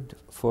disappeared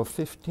for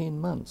 15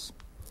 months.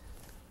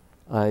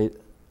 I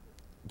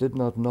did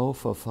not know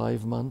for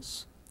 5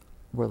 months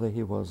whether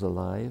he was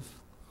alive.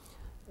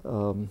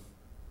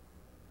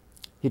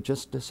 He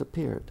just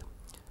disappeared.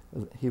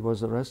 He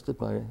was arrested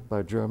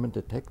by German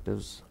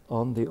detectives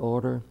on the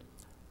order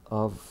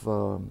of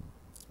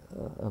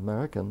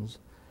Americans,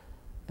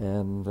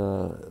 and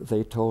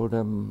they told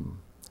him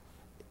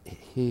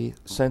he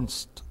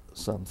sensed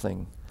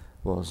something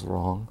was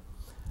wrong,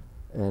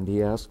 and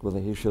he asked whether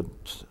he should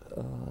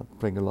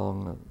bring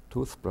along a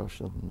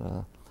toothbrush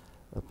and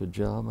a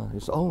pajama. He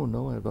said, "Oh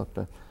no,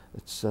 doctor,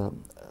 it's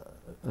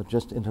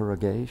just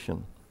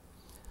interrogation."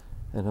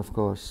 And of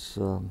course,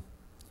 it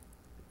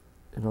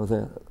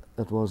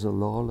was a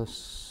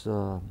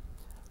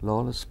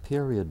lawless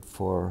period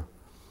for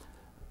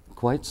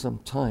quite some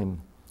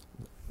time.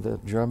 The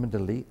German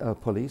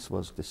police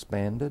was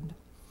disbanded.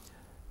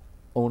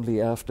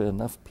 Only after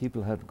enough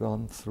people had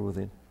gone through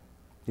the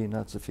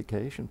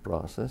denazification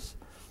process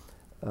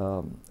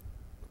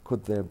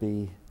could there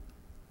be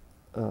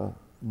a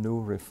new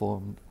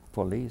reformed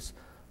police,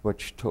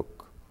 which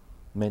took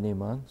many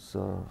months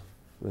or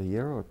a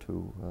year or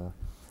two.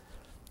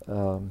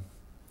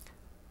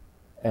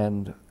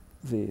 And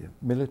the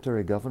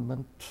military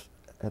government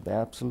had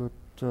absolute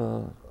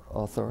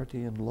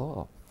authority in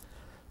law.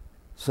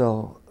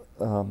 So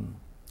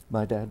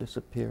my dad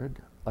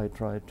disappeared. I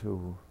tried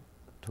to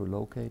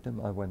locate him.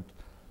 I went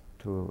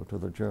to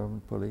the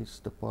German police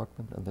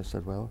department, and they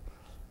said, well,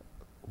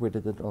 we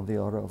did it on the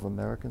order of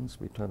Americans.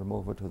 We turned him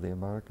over to the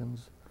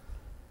Americans.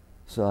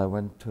 So I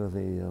went to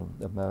the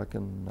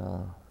American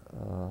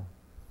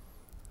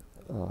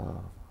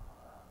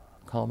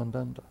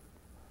commandant,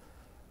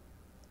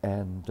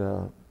 and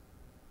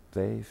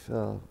they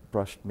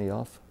brushed me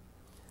off.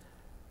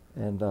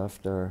 And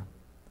after,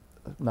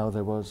 now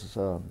there was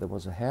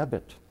a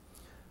habit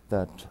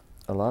that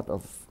a lot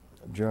of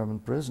German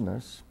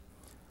prisoners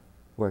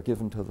were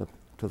given to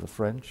the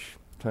French,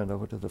 turned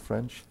over to the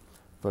French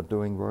for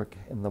doing work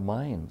in the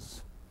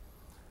mines.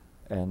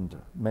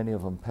 And many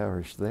of them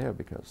perished there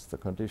because the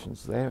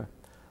conditions there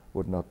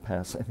would not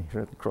pass any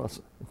Red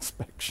Cross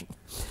inspection.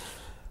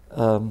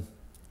 And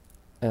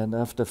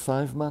after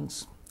 5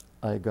 months,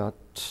 I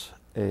got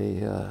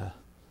a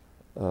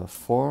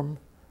form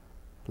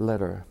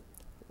letter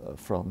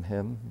from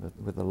him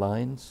with the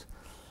lines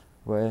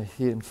where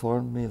he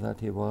informed me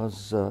that he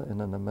was in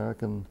an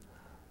American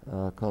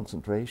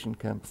concentration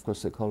camp. Of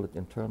course, they call it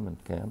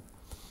internment camp,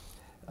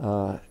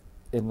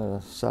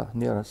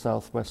 near a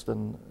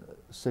southwestern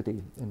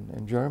city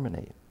in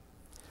Germany.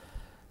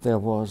 There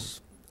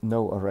was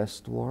no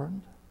arrest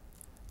warrant,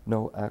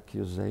 no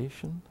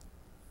accusation,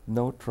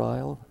 no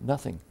trial,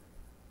 nothing.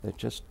 They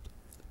just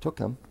took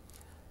him,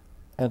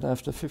 and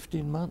after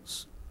 15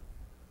 months,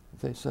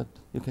 they said,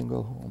 you can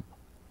go home.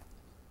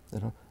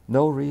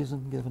 No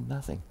reason given,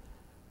 nothing.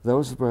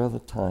 Those were the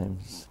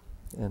times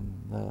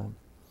in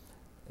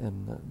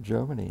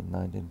Germany in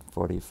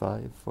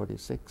 1945,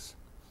 46,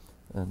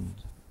 and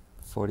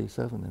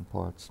 47 in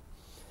parts.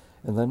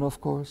 And then, of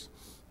course,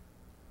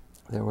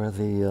 there were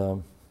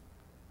the...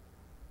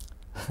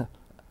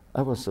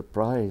 I was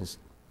surprised,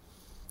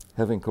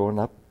 having grown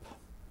up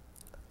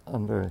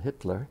under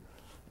Hitler,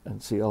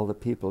 and see all the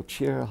people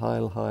cheer,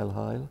 Heil, Heil,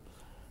 Heil.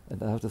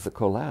 And after the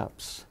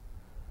collapse,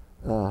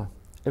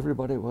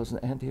 everybody was an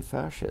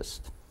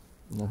anti-fascist.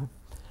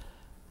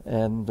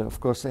 And of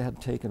course, they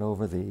had taken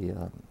over the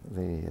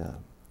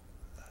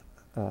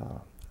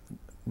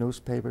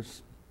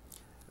newspapers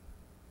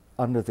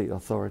under the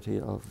authority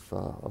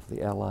of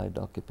the Allied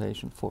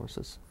occupation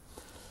forces.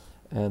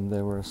 And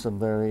there were some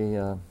very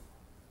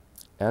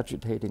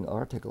agitating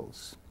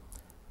articles.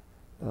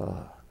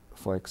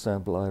 For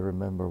example, I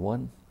remember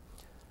one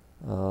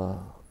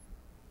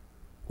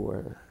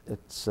where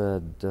it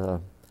said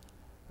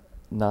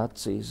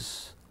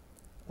Nazis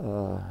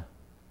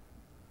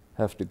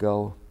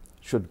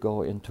should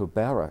go into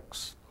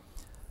barracks.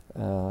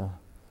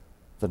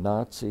 The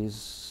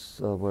Nazis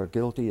were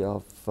guilty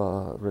of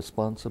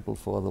responsible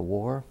for the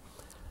war,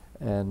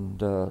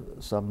 and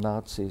some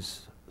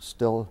Nazis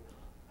still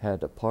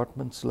had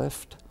apartments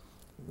left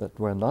that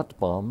were not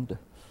bombed,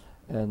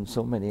 and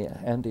so many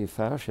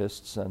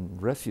anti-fascists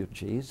and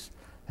refugees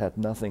had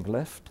nothing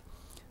left,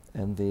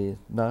 and the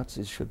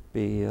Nazis should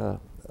be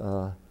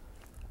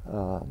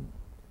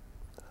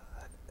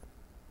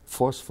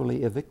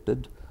forcefully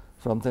evicted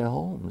from their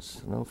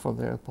homes, from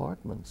their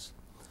apartments.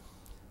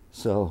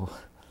 So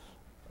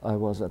I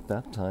was at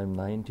that time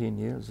 19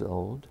 years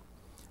old.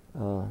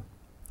 I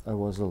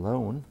was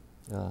alone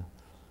My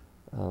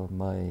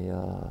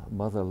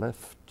mother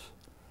left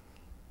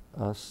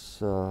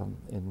us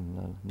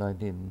in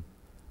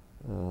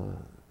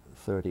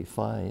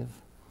 1935,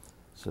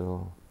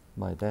 so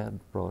my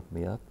dad brought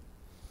me up.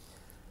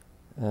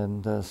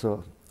 And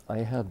so I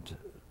had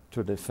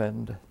to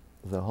defend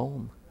the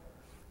home.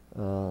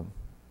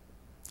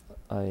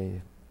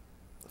 I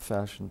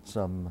fashioned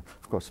some,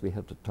 of course we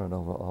had to turn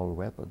over all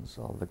weapons,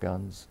 all the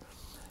guns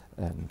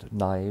and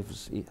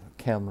knives,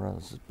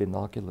 cameras,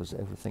 binoculars,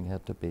 everything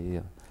had to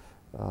be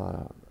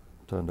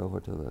turned over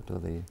to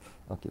the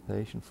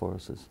occupation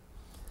forces.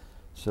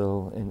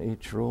 So in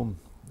each room,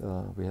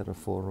 we had a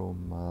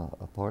 4-room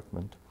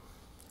apartment.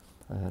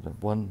 I had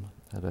one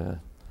had a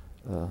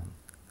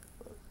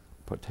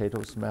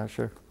potato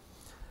smasher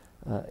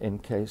in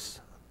case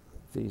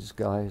these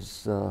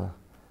guys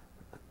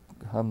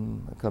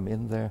come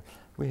in there.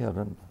 We had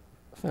a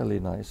fairly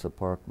nice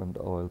apartment,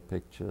 oil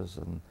pictures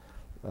and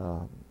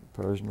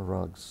Persian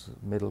rugs,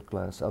 middle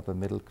class, upper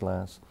middle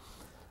class,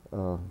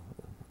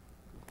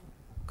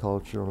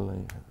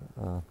 culturally.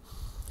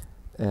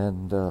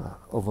 And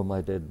over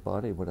my dead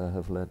body, would I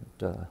have let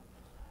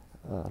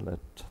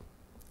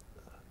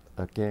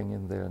a gang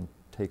in there and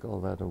take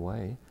all that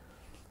away?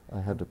 I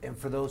had to. And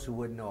for those who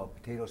wouldn't know, a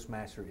potato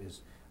smasher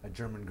is a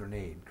German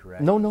grenade,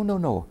 correct? No, no, no,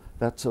 no.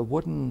 That's a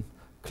wooden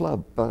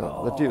club.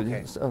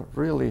 Okay.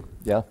 Really,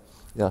 yeah.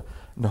 No,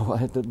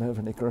 I didn't have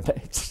any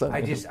grenades.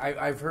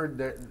 I've heard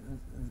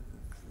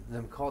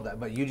them called that,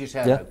 but you just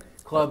had Yeah. a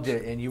club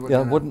and you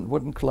were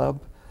wooden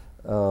club,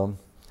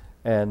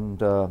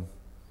 and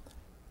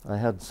I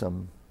had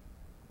some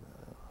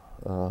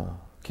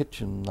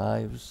kitchen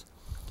knives,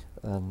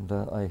 and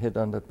I hid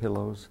under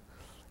pillows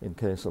in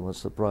case I was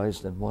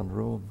surprised in one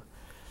room.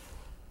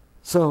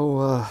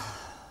 So,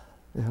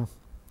 yeah.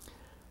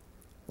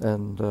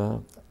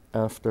 And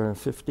after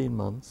 15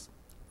 months,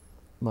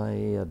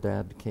 my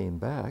dad came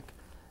back,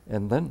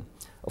 and then,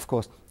 of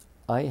course,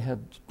 I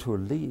had to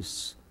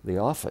lease the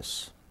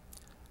office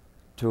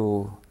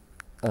to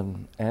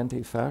an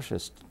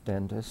anti-fascist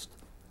dentist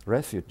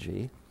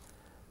refugee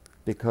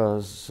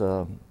because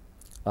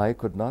I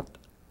could not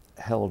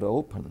held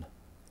open,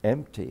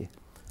 empty,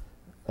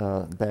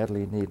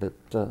 badly needed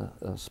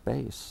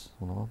space,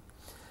 you know.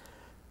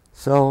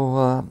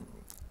 So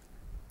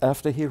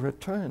after he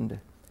returned,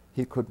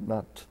 he could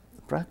not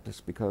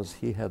practice because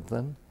he had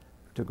then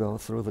to go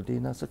through the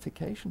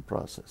denazification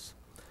process,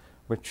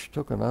 which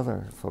took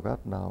another,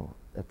 forgot now,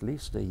 at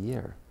least a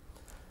year.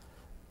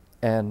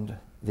 And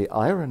the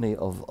irony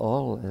of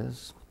all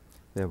is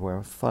there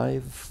were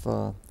 5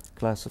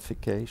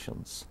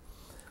 classifications.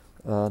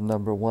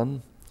 Number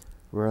 1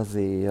 were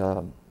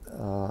the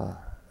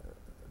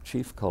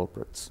chief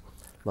culprits,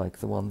 like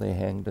the one they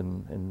hanged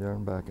in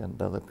Nuremberg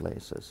and other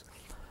places.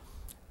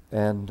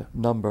 And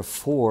number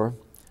 4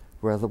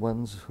 were the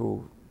ones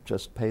who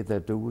just paid their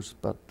dues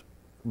but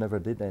never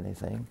did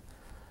anything.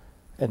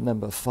 And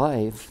number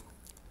 5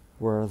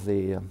 were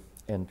the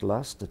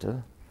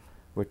Entlastete,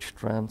 which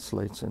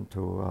translates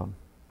into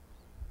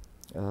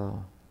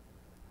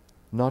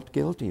not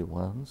guilty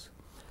ones.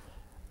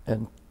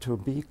 And to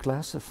be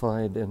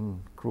classified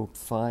in group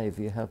 5,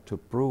 you have to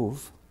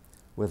prove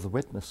with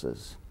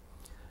witnesses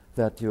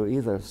that you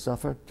either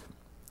suffered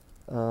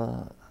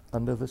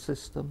under the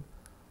system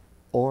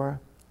or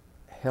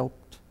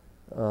helped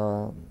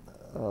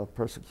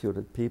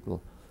persecuted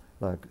people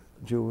like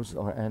Jews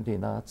or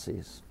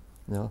anti-Nazis,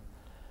 you know.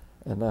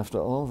 And after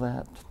all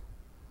that,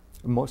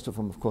 most of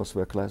them, of course,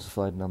 were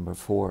classified number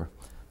 4.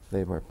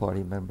 They were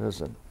party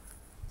members, and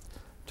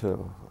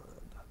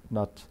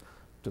not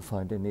to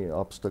find any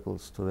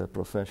obstacles to their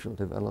professional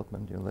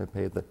development. You know, they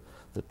paid the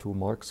 2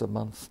 marks a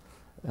month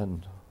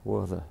and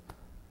wore the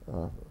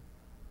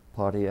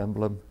party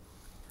emblem,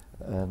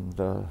 and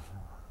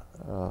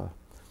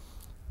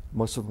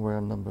most of them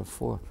were number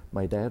 4.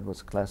 My dad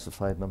was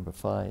classified number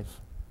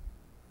 5.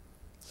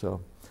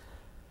 So,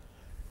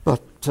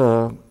 but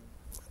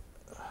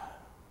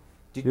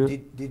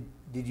did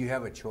you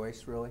have a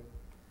choice, really?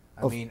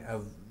 I mean,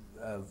 of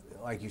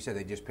like you said,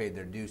 they just paid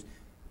their dues,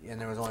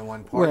 and there was only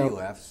one party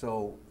left.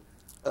 So,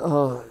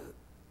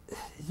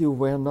 you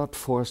were not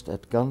forced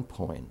at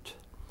gunpoint,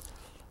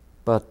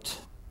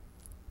 but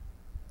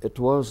it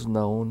was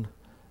known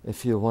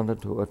if you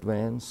wanted to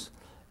advance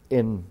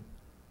in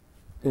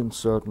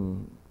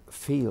certain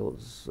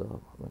fields,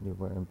 when you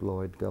were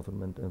employed,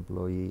 government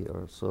employee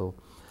or so,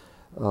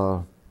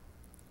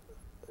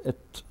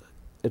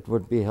 it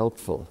would be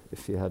helpful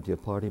if you had your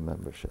party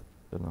membership.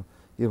 You know,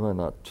 you were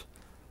not.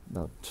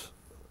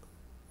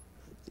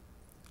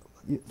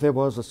 There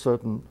was a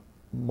certain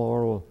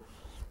moral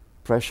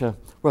pressure.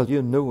 Well,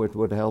 you knew it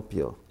would help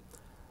you,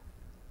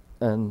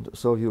 and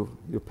so you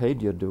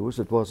paid your dues.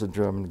 It was a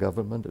German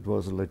government. It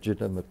was a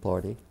legitimate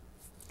party.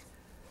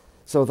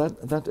 So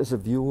that is a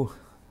view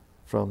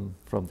from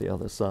the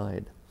other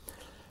side.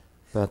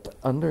 But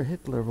under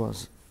Hitler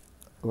was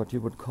what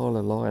you would call a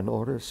law and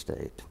order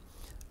state.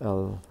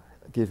 I'll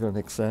give you an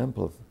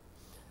example.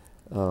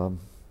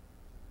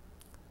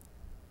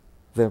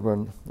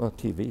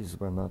 TVs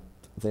were not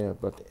there,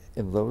 but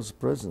in those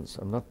prisons,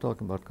 I'm not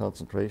talking about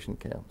concentration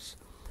camps,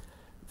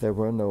 there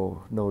were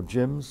no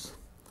gyms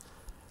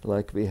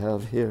like we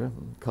have here,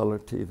 color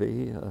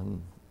TV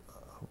and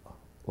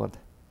what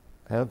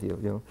have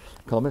you,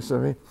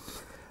 commissary.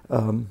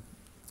 At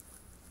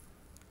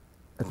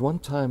one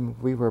time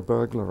we were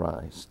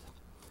burglarized,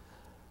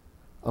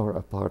 our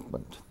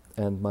apartment,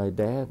 and my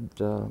dad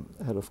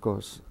had, of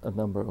course, a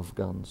number of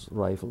guns,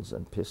 rifles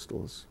and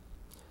pistols.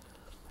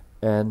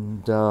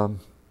 And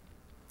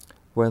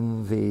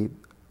when the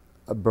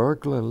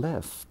burglar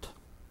left,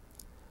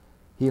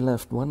 he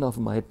left one of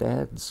my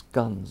dad's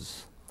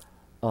guns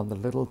on the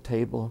little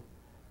table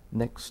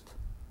next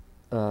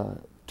to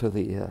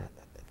the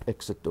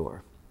exit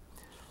door.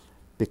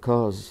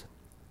 Because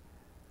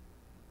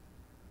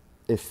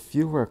if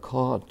you were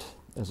caught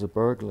as a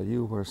burglar,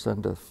 you were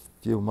sent a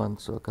few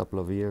months or a couple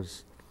of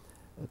years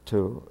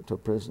to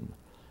prison.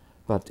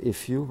 But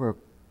if you were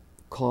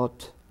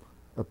caught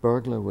a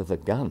burglar with a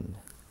gun,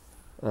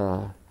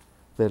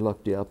 they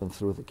locked you up and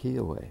threw the key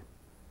away.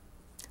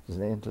 It's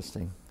an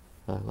interesting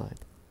highlight.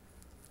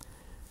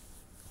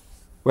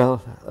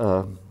 Well,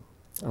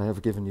 I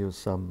have given you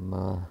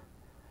some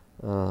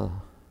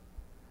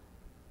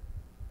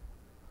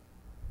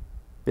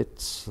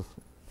bits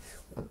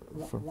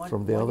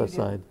from the other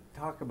side.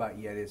 Talk about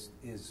yet is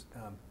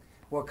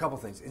well, a couple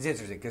things. It's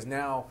interesting because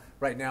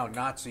right now,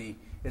 Nazi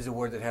is a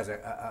word that has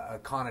a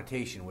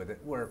connotation with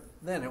it, where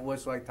then it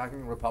was like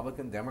talking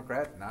Republican,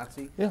 Democrat,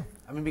 Nazi. Yeah.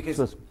 I mean, because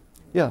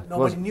Yeah,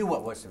 nobody knew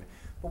what was.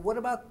 But what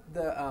about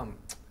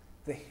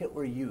the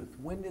Hitler Youth?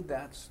 When did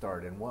that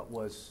start, and what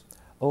was?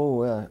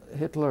 Oh,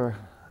 Hitler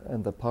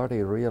and the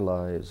party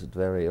realized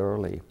very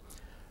early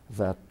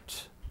that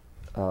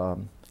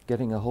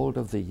getting a hold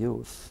of the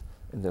youth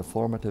in their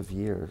formative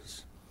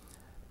years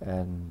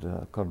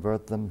and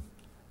convert them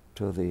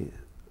to the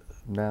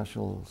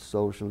National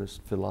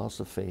Socialist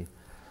philosophy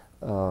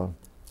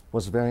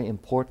was very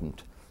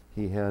important.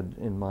 He had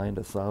in mind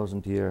a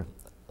 1,000-year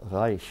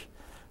Reich,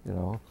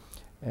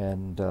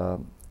 and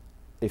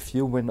if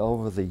you win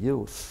over the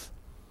youth,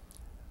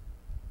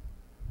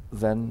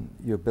 then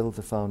you build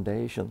the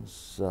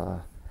foundations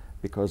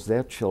because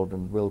their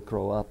children will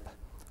grow up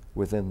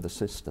within the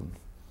system.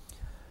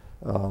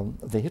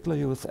 The Hitler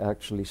Youth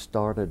actually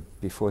started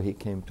before he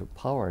came to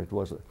power. It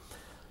was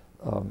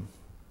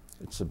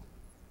it's a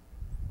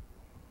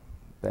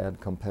bad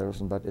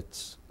comparison, but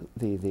it's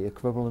the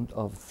equivalent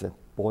of the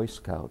Boy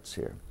Scouts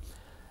here.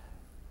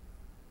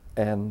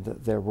 And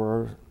there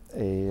were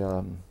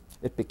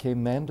it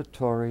became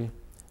mandatory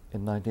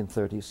in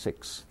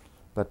 1936,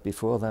 but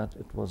before that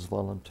it was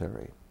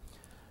voluntary.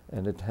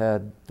 And it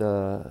had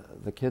the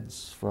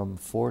kids from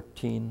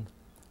 14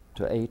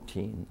 to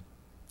 18.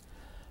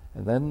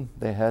 And then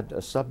they had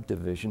a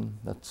subdivision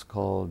that's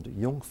called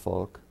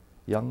Jungvolk,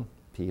 young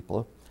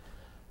people,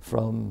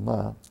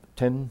 from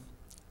 10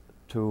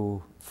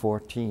 to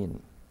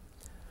 14.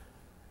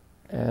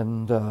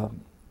 And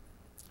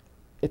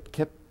it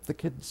kept the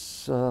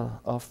kids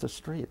off the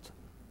street.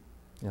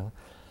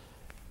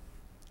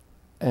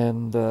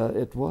 And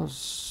it was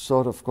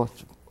sort of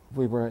what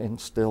we were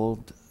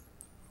instilled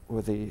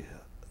with the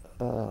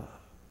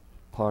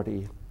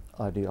party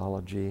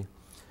ideology,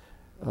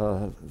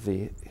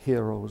 the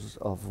heroes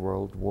of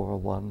World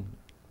War I,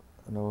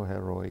 no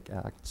heroic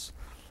acts,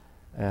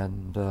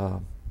 and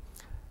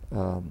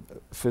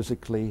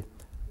physically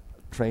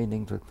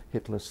training.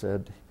 Hitler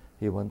said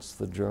he wants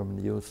the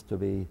German youth to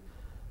be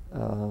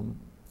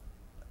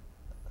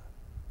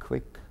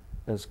quick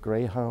as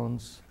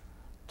greyhounds,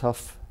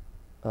 tough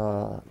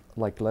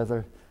like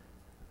leather,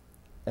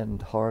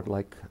 and hard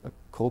like a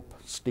cope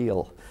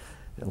steel,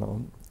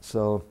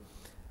 So,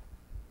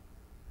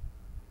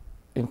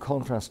 in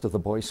contrast to the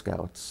Boy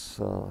Scouts,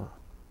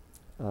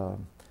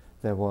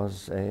 there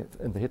was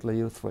in the Hitler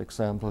Youth, for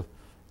example,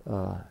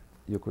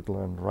 you could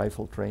learn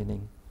rifle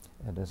training,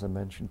 and as I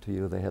mentioned to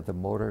you, they had the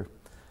motor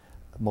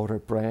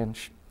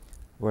branch,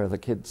 where the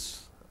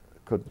kids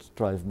could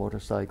drive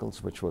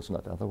motorcycles, which was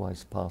not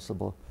otherwise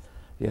possible.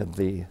 You had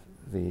the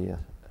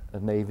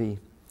Navy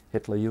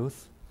Hitler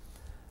Youth,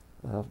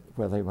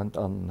 where they went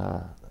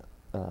on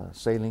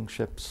sailing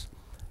ships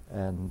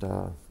and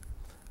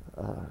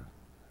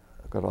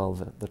got all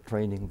the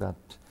training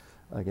that,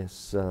 I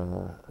guess,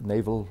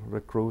 naval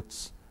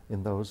recruits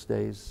in those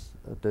days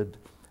did,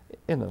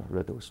 in a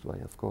reduced way,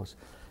 of course.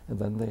 And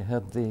then they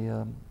had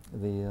the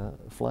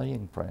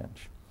flying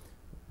branch,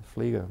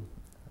 Flieger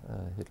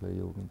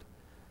Hitlerjugend,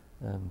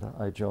 and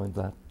I joined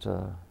that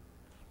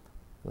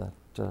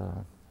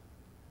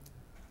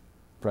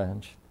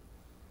branch.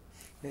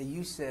 Now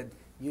you said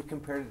you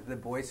compared it to the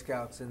Boy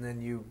Scouts, and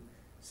then you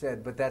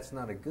said, but that's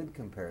not a good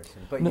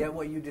comparison. But yet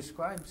what you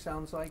described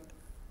sounds like...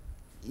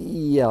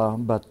 Yeah,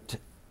 but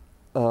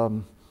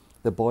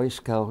the Boy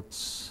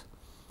Scouts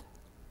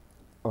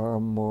are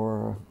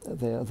more,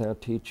 they're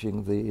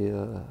teaching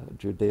the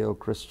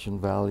Judeo-Christian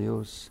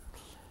values,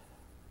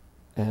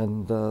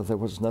 and there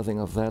was nothing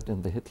of that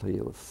in the Hitler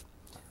Youth.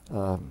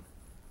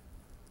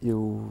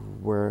 You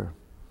were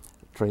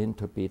trained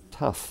to be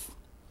tough,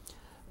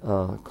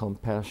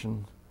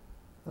 compassion,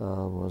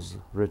 was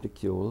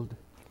ridiculed.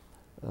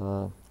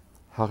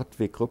 Hart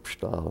wie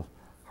Kruppstahl,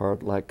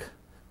 hard like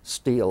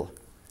steel,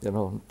 you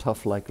know,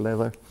 tough like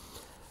leather.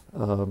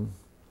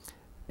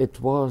 It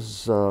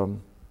was,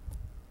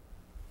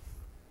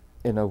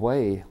 in a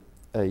way,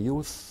 a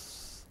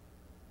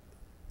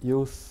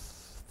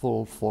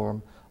youthful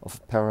form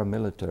of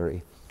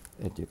paramilitary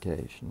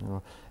education. You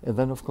know. And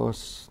then, of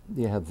course,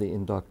 you had the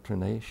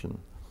indoctrination,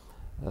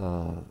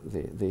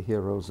 the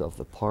heroes of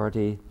the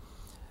party,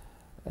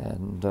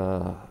 and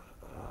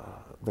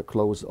the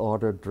close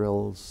order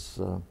drills,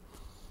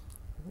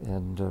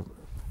 and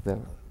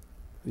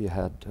we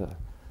had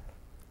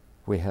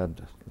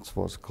it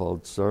was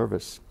called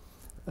service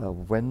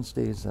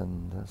Wednesdays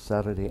and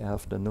Saturday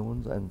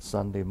afternoons and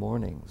Sunday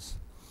mornings.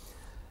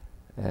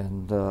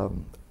 And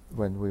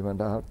when we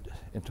went out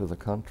into the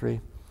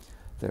country,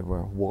 there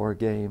were war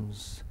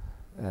games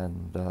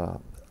and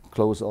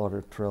close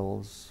order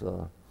drills.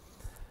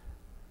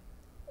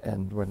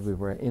 And when we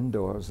were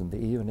indoors in the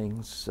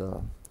evenings,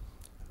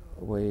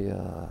 we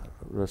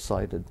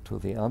recited to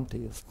the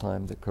umpteenth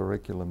time the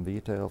curriculum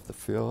vitae of the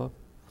Führer.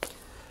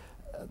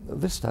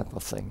 This type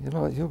of thing. You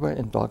know, you were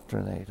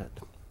indoctrinated.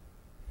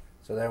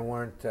 So there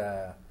weren't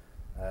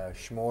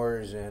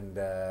schmores and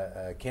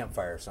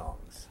campfire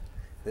songs.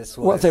 This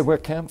was Well, they were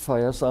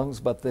campfire songs,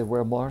 but they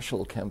were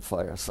martial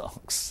campfire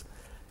songs.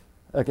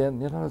 Again,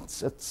 you know,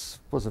 it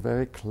was a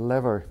very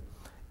clever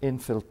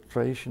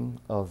infiltration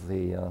of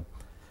the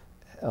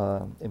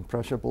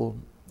impressionable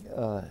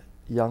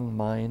young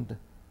mind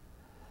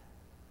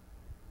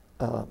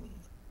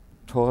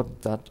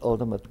toward that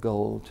ultimate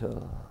goal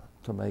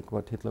to make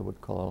what Hitler would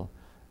call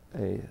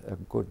a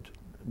good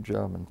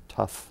German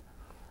tough.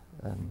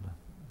 And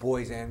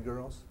boys and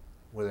girls?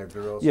 Were there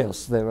girls?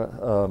 yes, there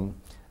were.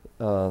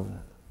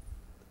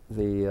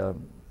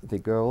 The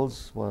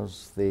girls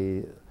was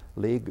the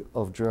League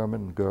of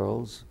German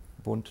Girls,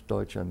 Bund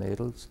Deutscher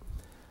Mädels,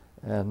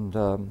 and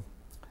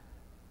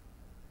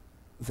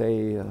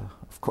they,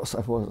 of course,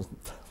 I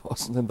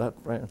wasn't in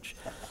that branch,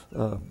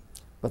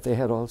 but they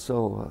had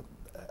also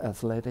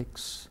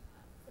athletics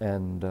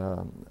and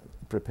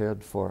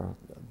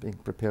being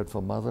prepared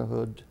for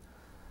motherhood,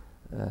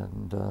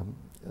 and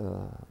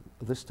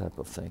this type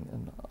of thing,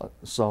 and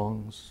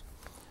songs.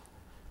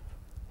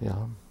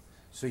 Yeah.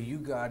 So you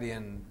got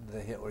in the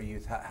Hitler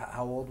Youth.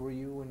 How old were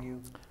you when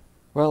you?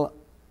 Well,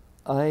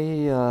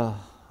 I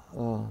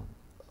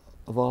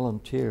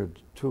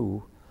volunteered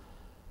too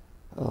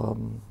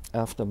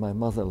after my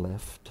mother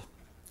left.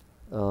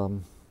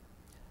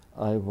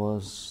 I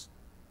was,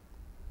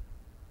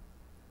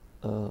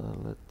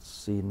 let's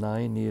see,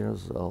 9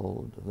 years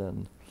old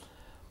then,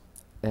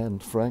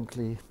 and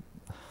frankly,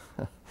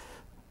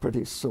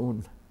 pretty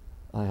soon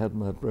I had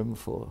my brim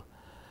full.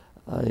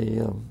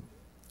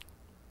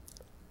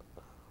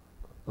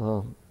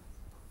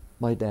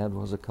 My dad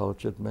was a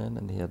cultured man,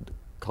 and he had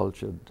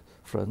cultured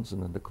friends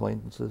and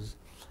acquaintances,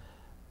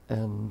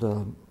 and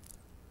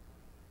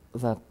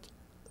that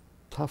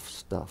tough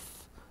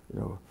stuff, you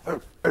know,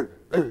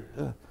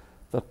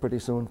 that pretty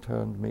soon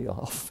turned me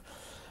off.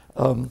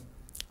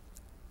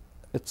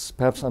 It's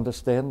perhaps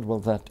understandable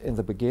that in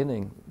the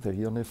beginning the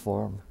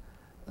uniform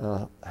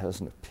has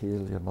an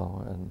appeal, you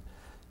know, and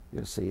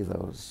you see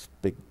those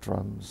big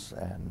drums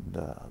and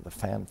the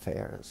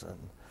fanfares,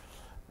 and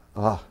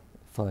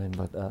fine,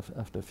 but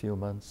after a few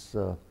months,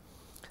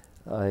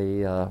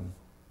 I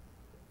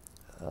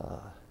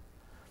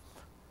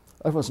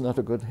was not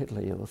a good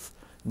Hitler Youth.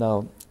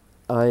 Now,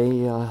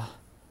 I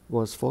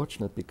was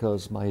fortunate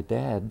because my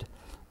dad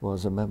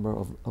was a member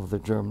of the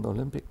German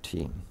Olympic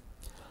team,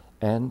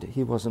 and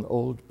he was an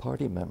old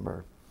party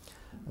member,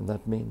 and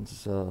that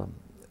means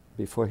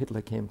before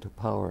Hitler came to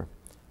power,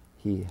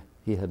 he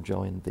had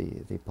joined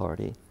the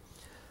party,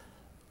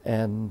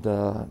 and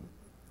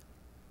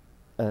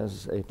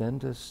as a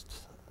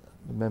dentist,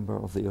 a member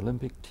of the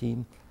Olympic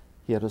team,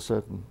 he had a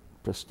certain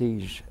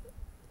prestige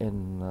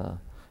in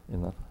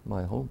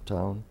my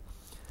hometown,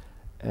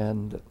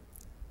 and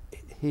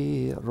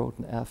he wrote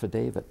an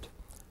affidavit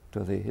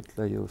to the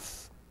Hitler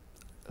Youth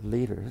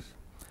leaders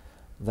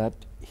that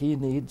he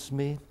needs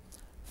me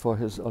for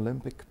his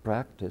Olympic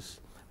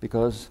practice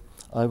because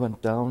I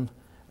went down,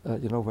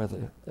 you know, where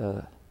the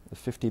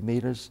 50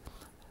 meters,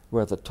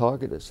 where the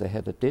target is. They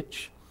had a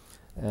ditch,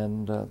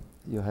 and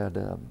you had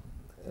a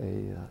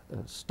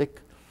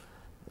stick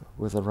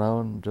with a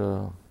round,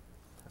 with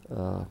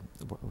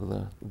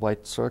a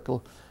white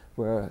circle,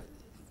 where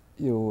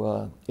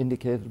you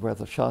indicated where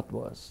the shot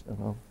was, you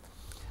know,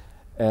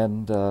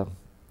 and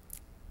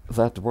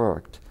that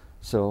worked.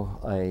 So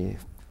I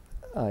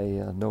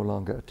no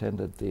longer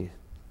attended the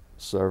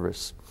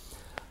service.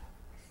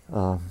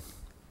 Who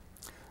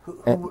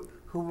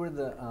were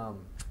the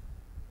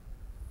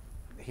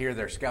here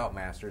they're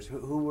scoutmasters?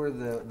 Who were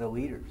the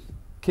leaders?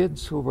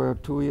 Kids who were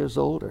 2 years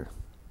older,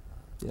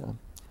 yeah,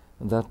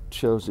 and that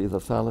shows you the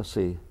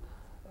fallacy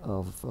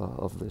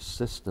of this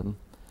system.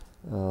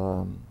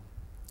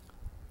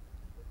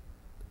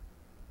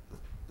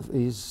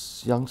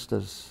 These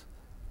youngsters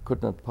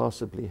could not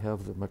possibly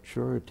have the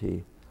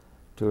maturity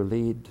to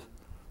lead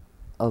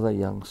other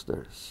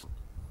youngsters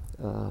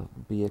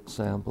be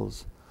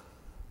examples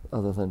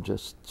other than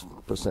just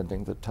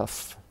presenting the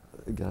tough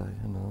guy,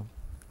 you know.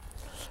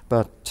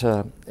 But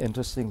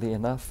interestingly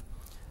enough,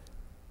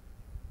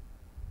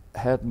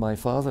 had my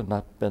father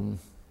not been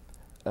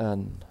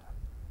an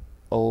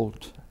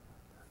old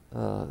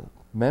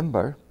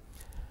member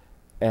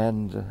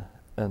and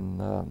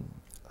a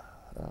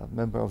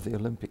member of the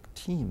Olympic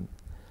team,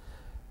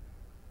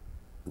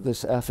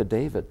 this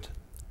affidavit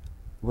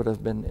would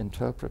have been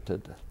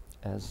interpreted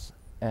as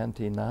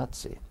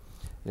anti-Nazi.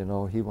 You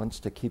know, he wants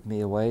to keep me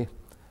away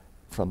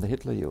from the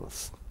Hitler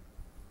Youth.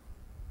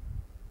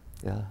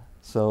 Yeah,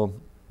 so.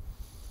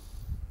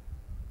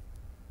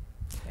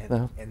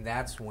 And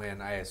that's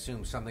when, I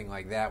assume something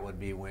like that would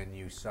be when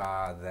you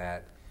saw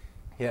that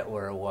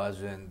Hitler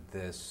wasn't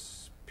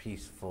this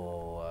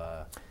peaceful...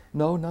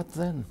 No, not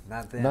then.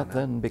 Not then? Not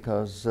then,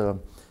 because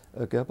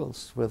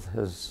Goebbels, with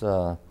his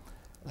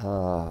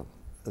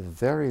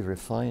very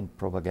refined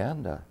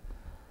propaganda,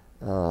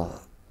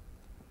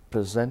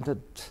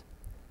 presented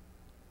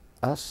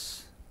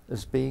us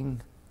as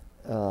being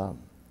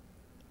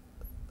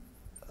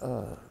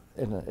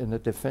in a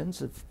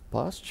defensive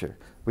posture.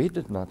 We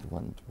did not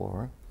want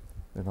war,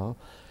 you know.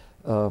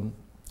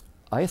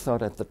 I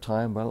thought at the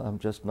time, well, I'm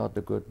just not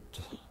a good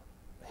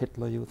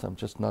Hitler Youth, I'm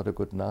just not a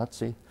good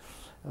Nazi,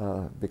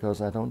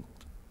 because I don't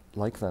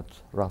like that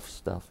rough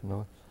stuff, you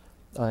know.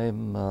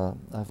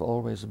 I've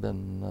always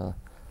been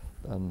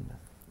an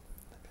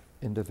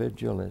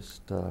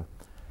individualist.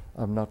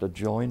 I'm not a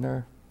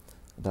joiner,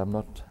 and I'm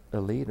not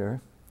a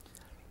leader.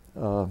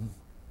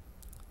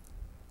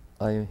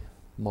 I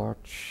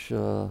march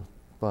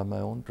by my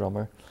own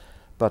drummer,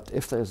 but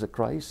if there's a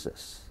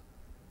crisis,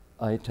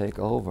 I take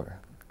over,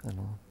 you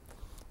know.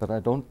 But I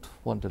don't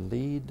want to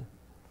lead,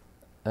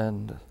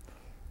 and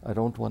I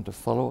don't want to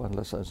follow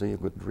unless I see a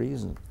good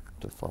reason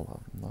to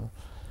follow, you know.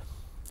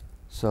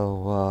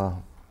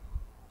 So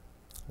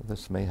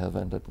this may have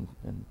entered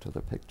into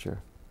the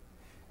picture.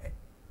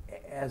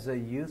 As a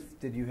youth,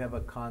 did you have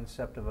a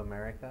concept of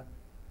America?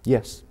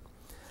 Yes,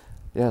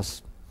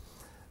 yes.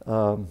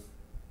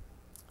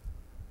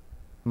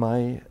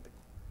 My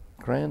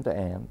grand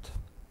aunt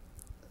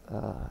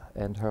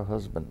and her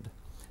husband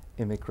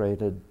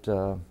immigrated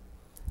to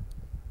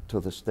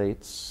the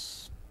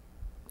States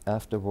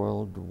after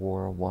World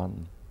War I,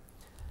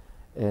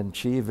 and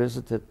she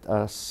visited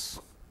us.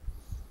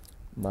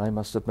 I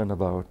must have been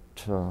about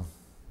 4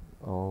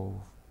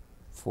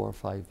 or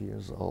 5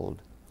 years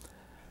old.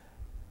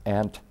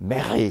 Aunt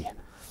Mary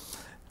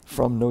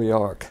from New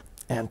York.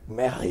 Aunt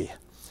Mary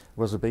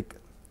was a big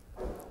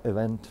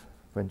event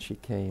when she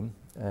came,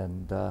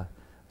 and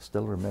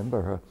still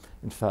remember her.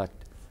 In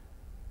fact,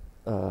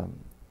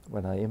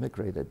 when I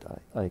immigrated,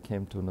 I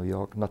came to New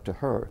York, not to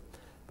her,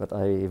 but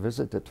I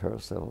visited her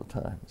several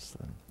times.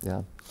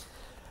 Yeah,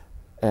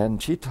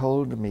 and she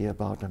told me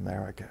about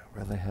America,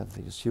 where they have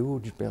these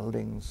huge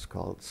buildings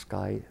called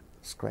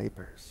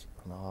skyscrapers,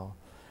 you know,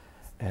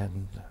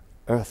 and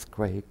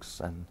earthquakes,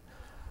 and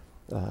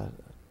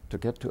to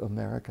get to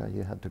America,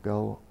 you had to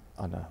go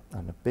on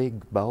a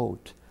big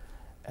boat,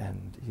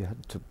 and you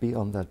had to be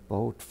on that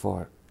boat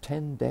for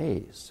 10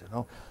 days, you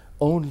know,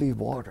 only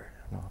water,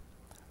 you know.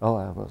 Oh,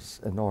 I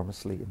was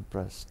enormously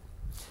impressed.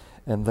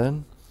 And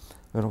then,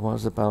 when I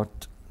was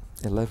about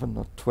 11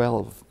 or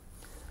 12,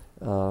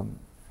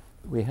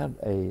 we had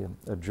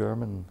a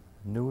German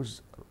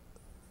news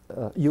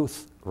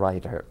youth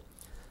writer.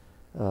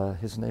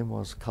 His name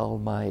was Karl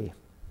May,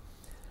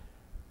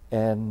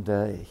 and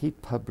he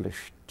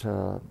published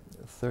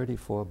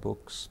 34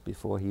 books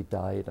before he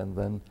died, and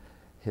then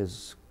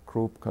his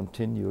group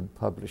continued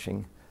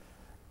publishing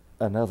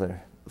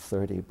another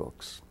 30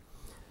 books.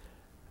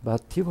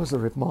 But he was a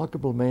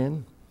remarkable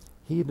man.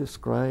 He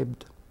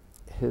described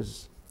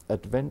his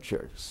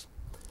adventures,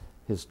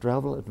 his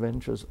travel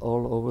adventures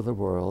all over the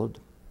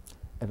world,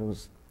 and it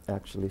was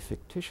actually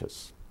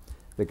fictitious.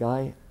 The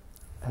guy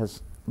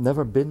has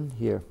never been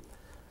here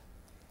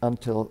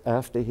until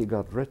after he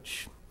got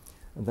rich,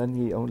 and then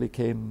he only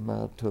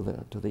came to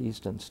the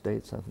eastern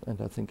states,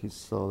 and I think he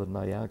saw the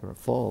Niagara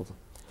Falls.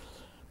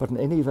 But in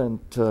any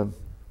event,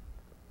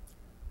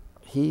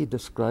 he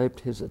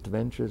described his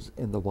adventures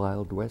in the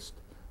Wild West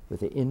with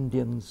the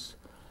Indians,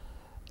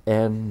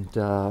 and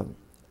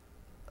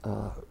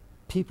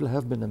people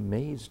have been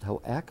amazed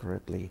how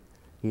accurately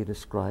he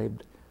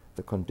described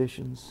the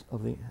conditions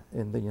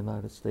in the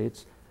United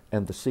States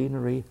and the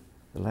scenery,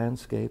 the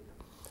landscape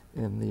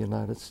in the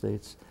United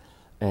States.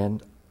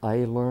 And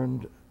I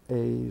learned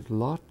a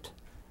lot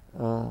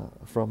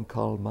from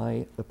Karl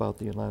May about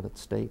the United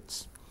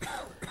States,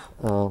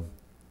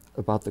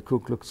 about the Ku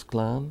Klux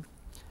Klan,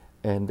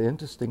 and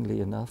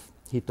interestingly enough,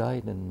 he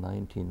died in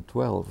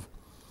 1912.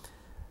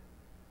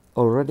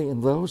 Already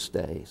in those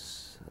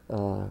days,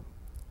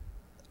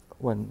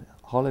 when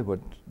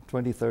Hollywood,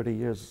 20, 30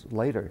 years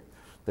later,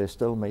 they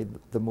still made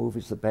the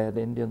movies, The Bad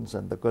Indians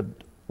and The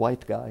Good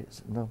White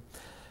Guys, you know.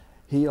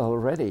 He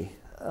already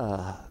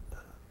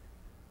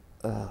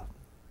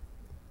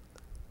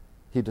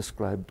He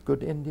described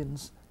good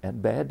Indians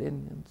and bad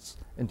Indians,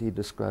 and he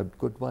described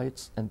good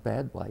whites and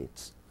bad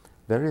whites,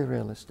 very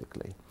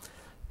realistically.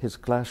 His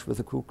clash with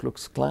the Ku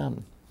Klux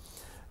Klan.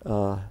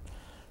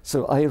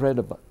 So I read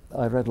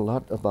a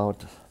lot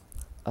about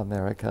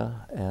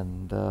America,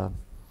 and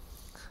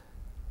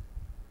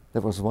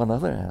there was one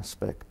other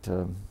aspect.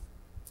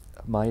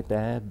 My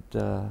dad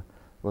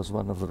was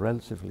one of the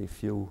relatively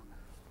few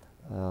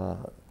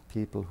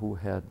people who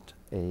had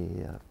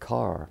a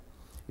car.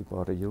 He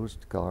bought a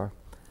used car.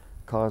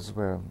 Cars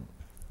were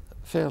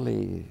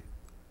fairly,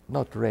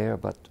 not rare,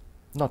 but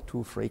not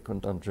too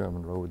frequent on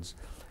German roads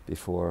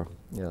before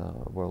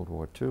World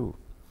War II.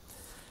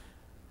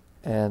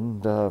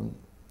 And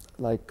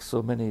like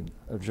so many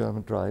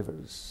German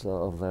drivers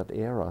of that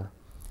era,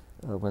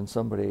 when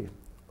somebody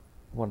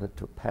wanted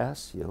to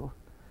pass you,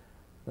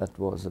 that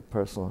was a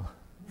personal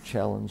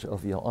challenge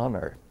of your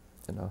honor,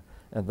 you know.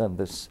 And then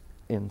this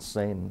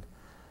insane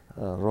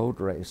road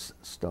race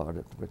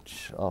started,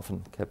 which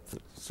often kept the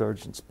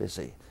surgeons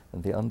busy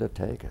and the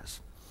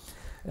undertakers.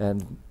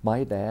 And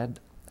my dad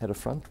had a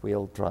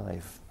front-wheel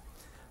drive,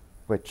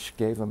 which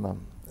gave him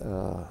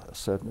a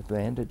certain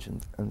advantage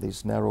in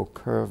these narrow,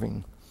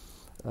 curving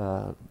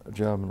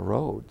German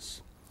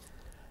roads.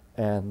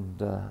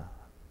 And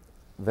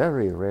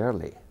very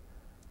rarely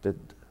did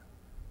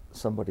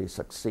somebody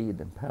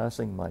succeed in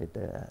passing my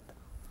dad.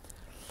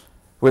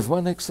 With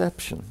one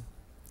exception,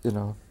 you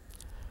know.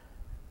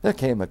 There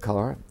came a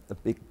car, a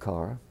big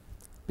car,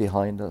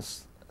 behind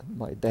us.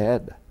 My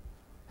dad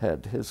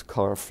had his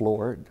car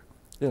floored,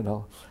 you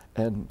know,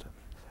 and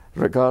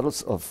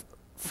regardless of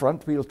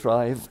front-wheel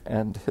drive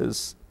and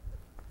his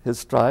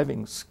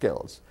driving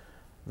skills,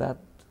 that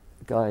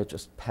guy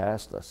just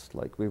passed us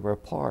like we were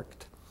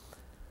parked.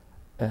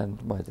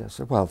 And my dad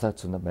said, well,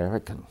 that's an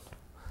American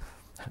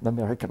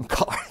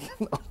car,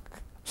 you know.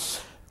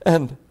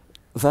 And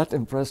that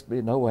impressed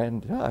me no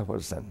end. Yeah, I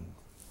was then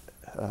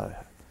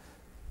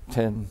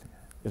 10,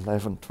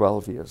 11,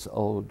 12 years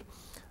old,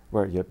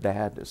 where your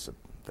dad is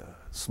the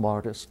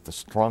smartest, the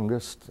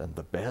strongest, and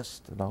the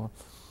best, you know,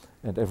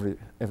 and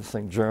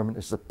everything German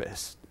is the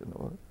best, you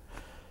know.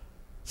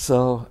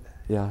 So,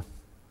 yeah,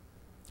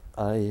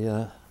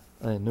 I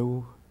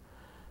knew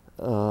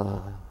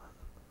a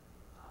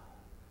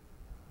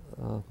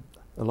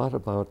lot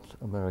about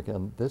America,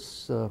 and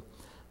this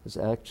has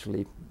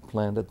actually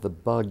planted the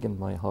bug in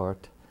my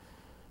heart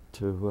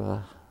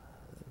to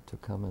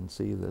come and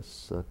see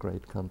this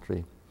great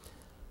country.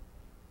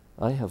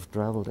 I have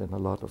traveled in a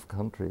lot of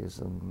countries,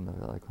 and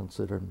I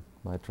consider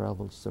my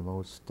travels the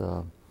most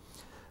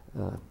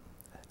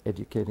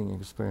educating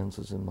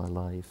experiences in my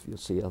life. You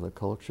see other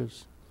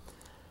cultures.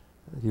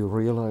 You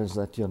realize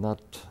that you're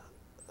not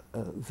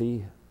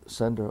the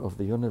center of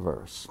the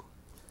universe.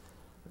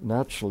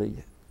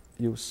 Naturally,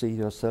 you see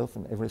yourself,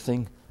 and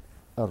everything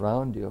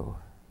around you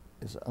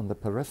is on the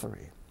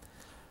periphery.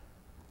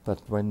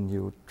 But when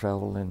you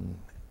travel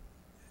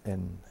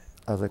in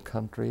other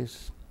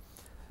countries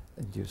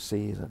and you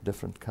see the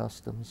different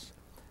customs,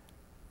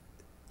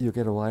 you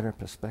get a wider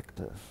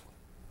perspective.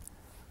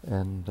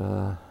 And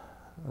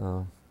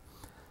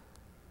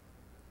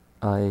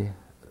I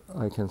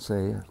can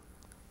say,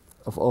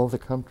 of all the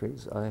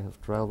countries I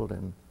have traveled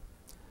in,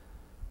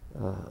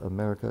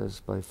 America is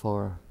by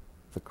far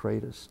the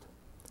greatest.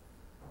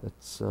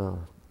 It's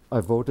I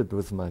voted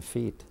with my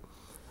feet.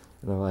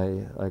 You know,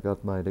 I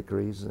got my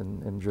degrees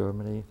in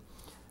Germany.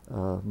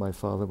 My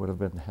father would have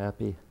been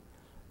happy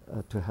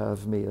to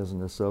have me as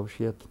an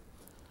associate.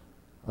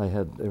 I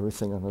had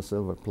everything on a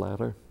silver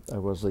platter. I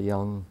was a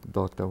young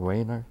Dr.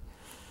 Wehner.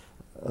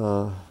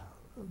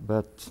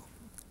 But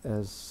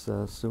as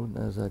soon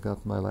as I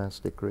got my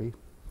last degree,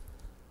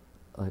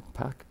 I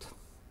packed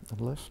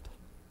and left.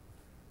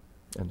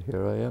 And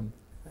here I am.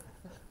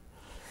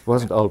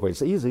 Wasn't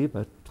always easy,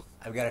 but...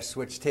 I've got to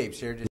switch tapes here.